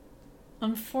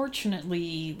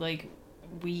 unfortunately, like,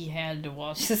 we had to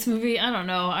watch this movie. I don't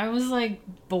know. I was, like,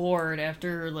 bored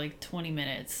after, like, 20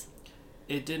 minutes.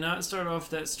 It did not start off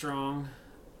that strong,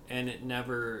 and it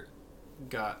never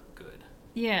got good.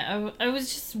 Yeah, I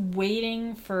was just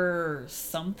waiting for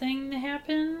something to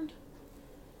happen,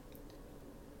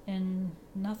 and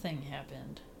nothing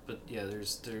happened. But yeah,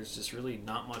 there's just really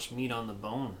not much meat on the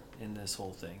bone in this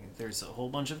whole thing. There's a whole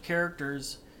bunch of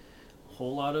characters, a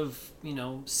whole lot of,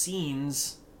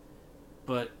 scenes,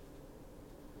 but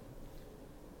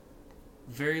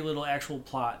very little actual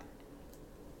plot.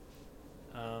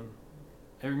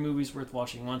 Every movie's worth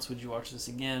watching once. Would you watch this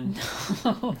again?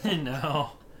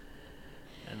 No.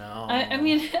 No. I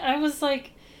mean, I was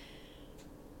like,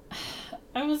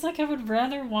 I would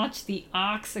rather watch The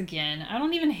Ox again. I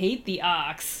don't even hate The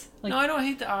Ox. Like, no, I don't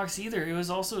hate The Ox either. It was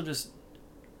also just...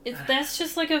 that's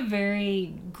just like a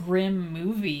very grim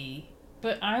movie.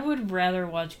 But I would rather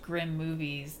watch grim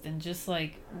movies than just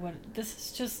like, what, this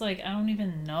is just like, I don't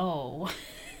even know.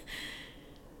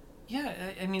 Yeah,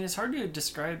 I mean, it's hard to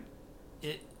describe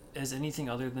it as anything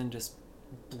other than just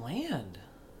bland.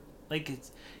 Like,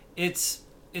 it's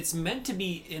it's meant to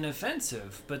be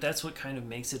inoffensive, but that's what kind of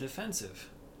makes it offensive.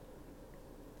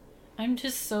 I'm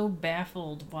just so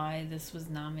baffled why this was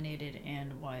nominated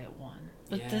and why it won.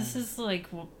 But this is like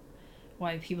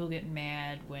why people get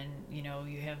mad when, you know,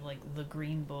 you have like The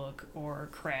Green Book or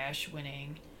Crash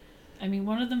winning. I mean,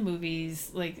 one of the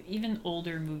movies, like even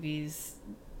older movies,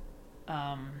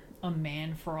 A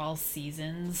Man for All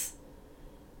Seasons,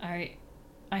 I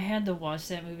had to watch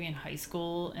that movie in high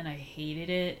school and I hated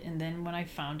it, and then when I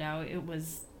found out it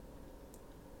was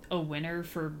a winner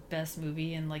for best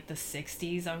movie in like the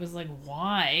 60s, I was like,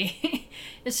 why?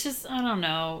 It's just, I don't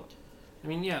know. I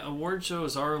mean, yeah, award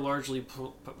shows are largely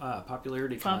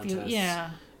popularity contests.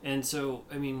 Yeah. And so,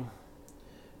 I mean,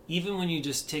 even when you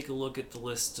just take a look at the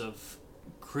list of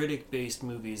critic-based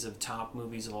movies, of top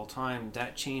movies of all time,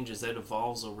 that changes, that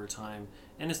evolves over time.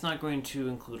 And it's not going to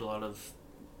include a lot of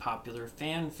popular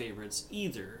fan favorites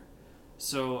either.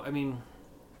 So, I mean,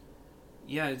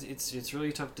 yeah, it's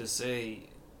really tough to say.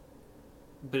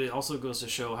 But it also goes to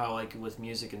show how, like with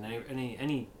music and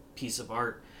any piece of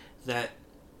art, that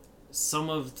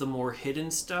some of the more hidden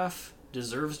stuff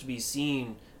deserves to be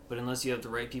seen, but unless you have the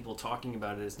right people talking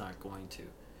about it, it's not going to.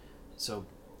 So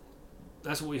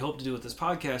that's what we hope to do with this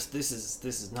podcast. This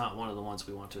is not one of the ones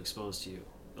we want to expose to you.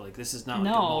 Like, this is not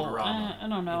like a Motorama. I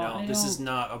don't know. You know, this is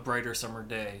not A Brighter Summer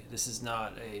Day. This is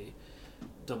not a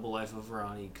Double Life of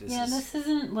Veronique. This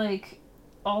isn't like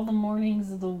All the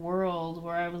Mornings of the World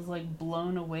where I was like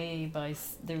blown away by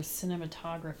their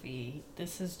cinematography.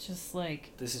 This is just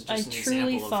like, this is just an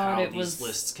example of how these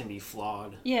lists can be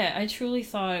flawed. Yeah, I truly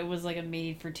thought it was like a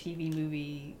made-for-TV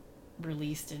movie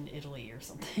released in Italy or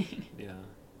something. Yeah.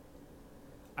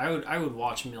 I would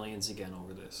watch Millions again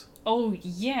over this. Oh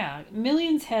yeah,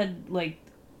 Millions had like,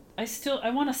 I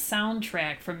want a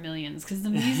soundtrack from Millions because the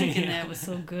music in that was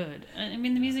so good. I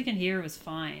mean, the music in here was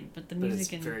fine, but the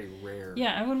music it's very rare.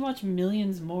 Yeah, I would watch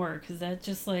Millions more because that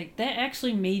just like, that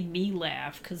actually made me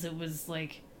laugh because it was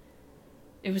like,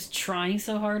 it was trying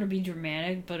so hard to be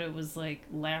dramatic, but it was like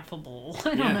laughable. I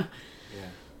don't know. Yeah.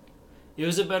 It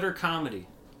was a better comedy.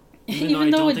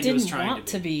 Even though it didn't want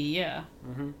to be, yeah.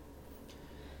 Mm-hmm.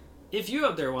 If you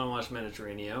out there want to watch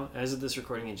Mediterraneo, as of this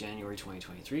recording in January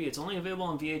 2023, it's only available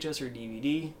on VHS or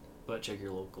DVD, but check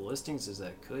your local listings as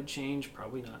that could change.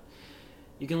 Probably not.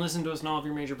 You can listen to us on all of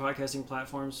your major podcasting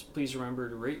platforms. Please remember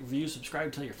to rate, review,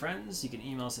 subscribe, tell your friends. You can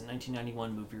email us at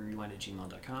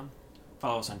 1991movierewind@gmail.com.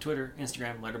 Follow us on Twitter,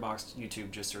 Instagram, Letterboxd,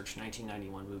 YouTube. Just search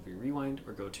 1991 Movie Rewind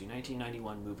or go to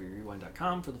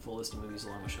 1991movierewind.com for the full list of movies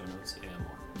along with show notes and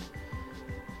more.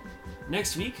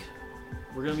 Next week,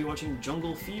 we're going to be watching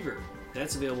Jungle Fever.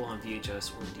 That's available on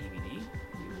VHS or DVD.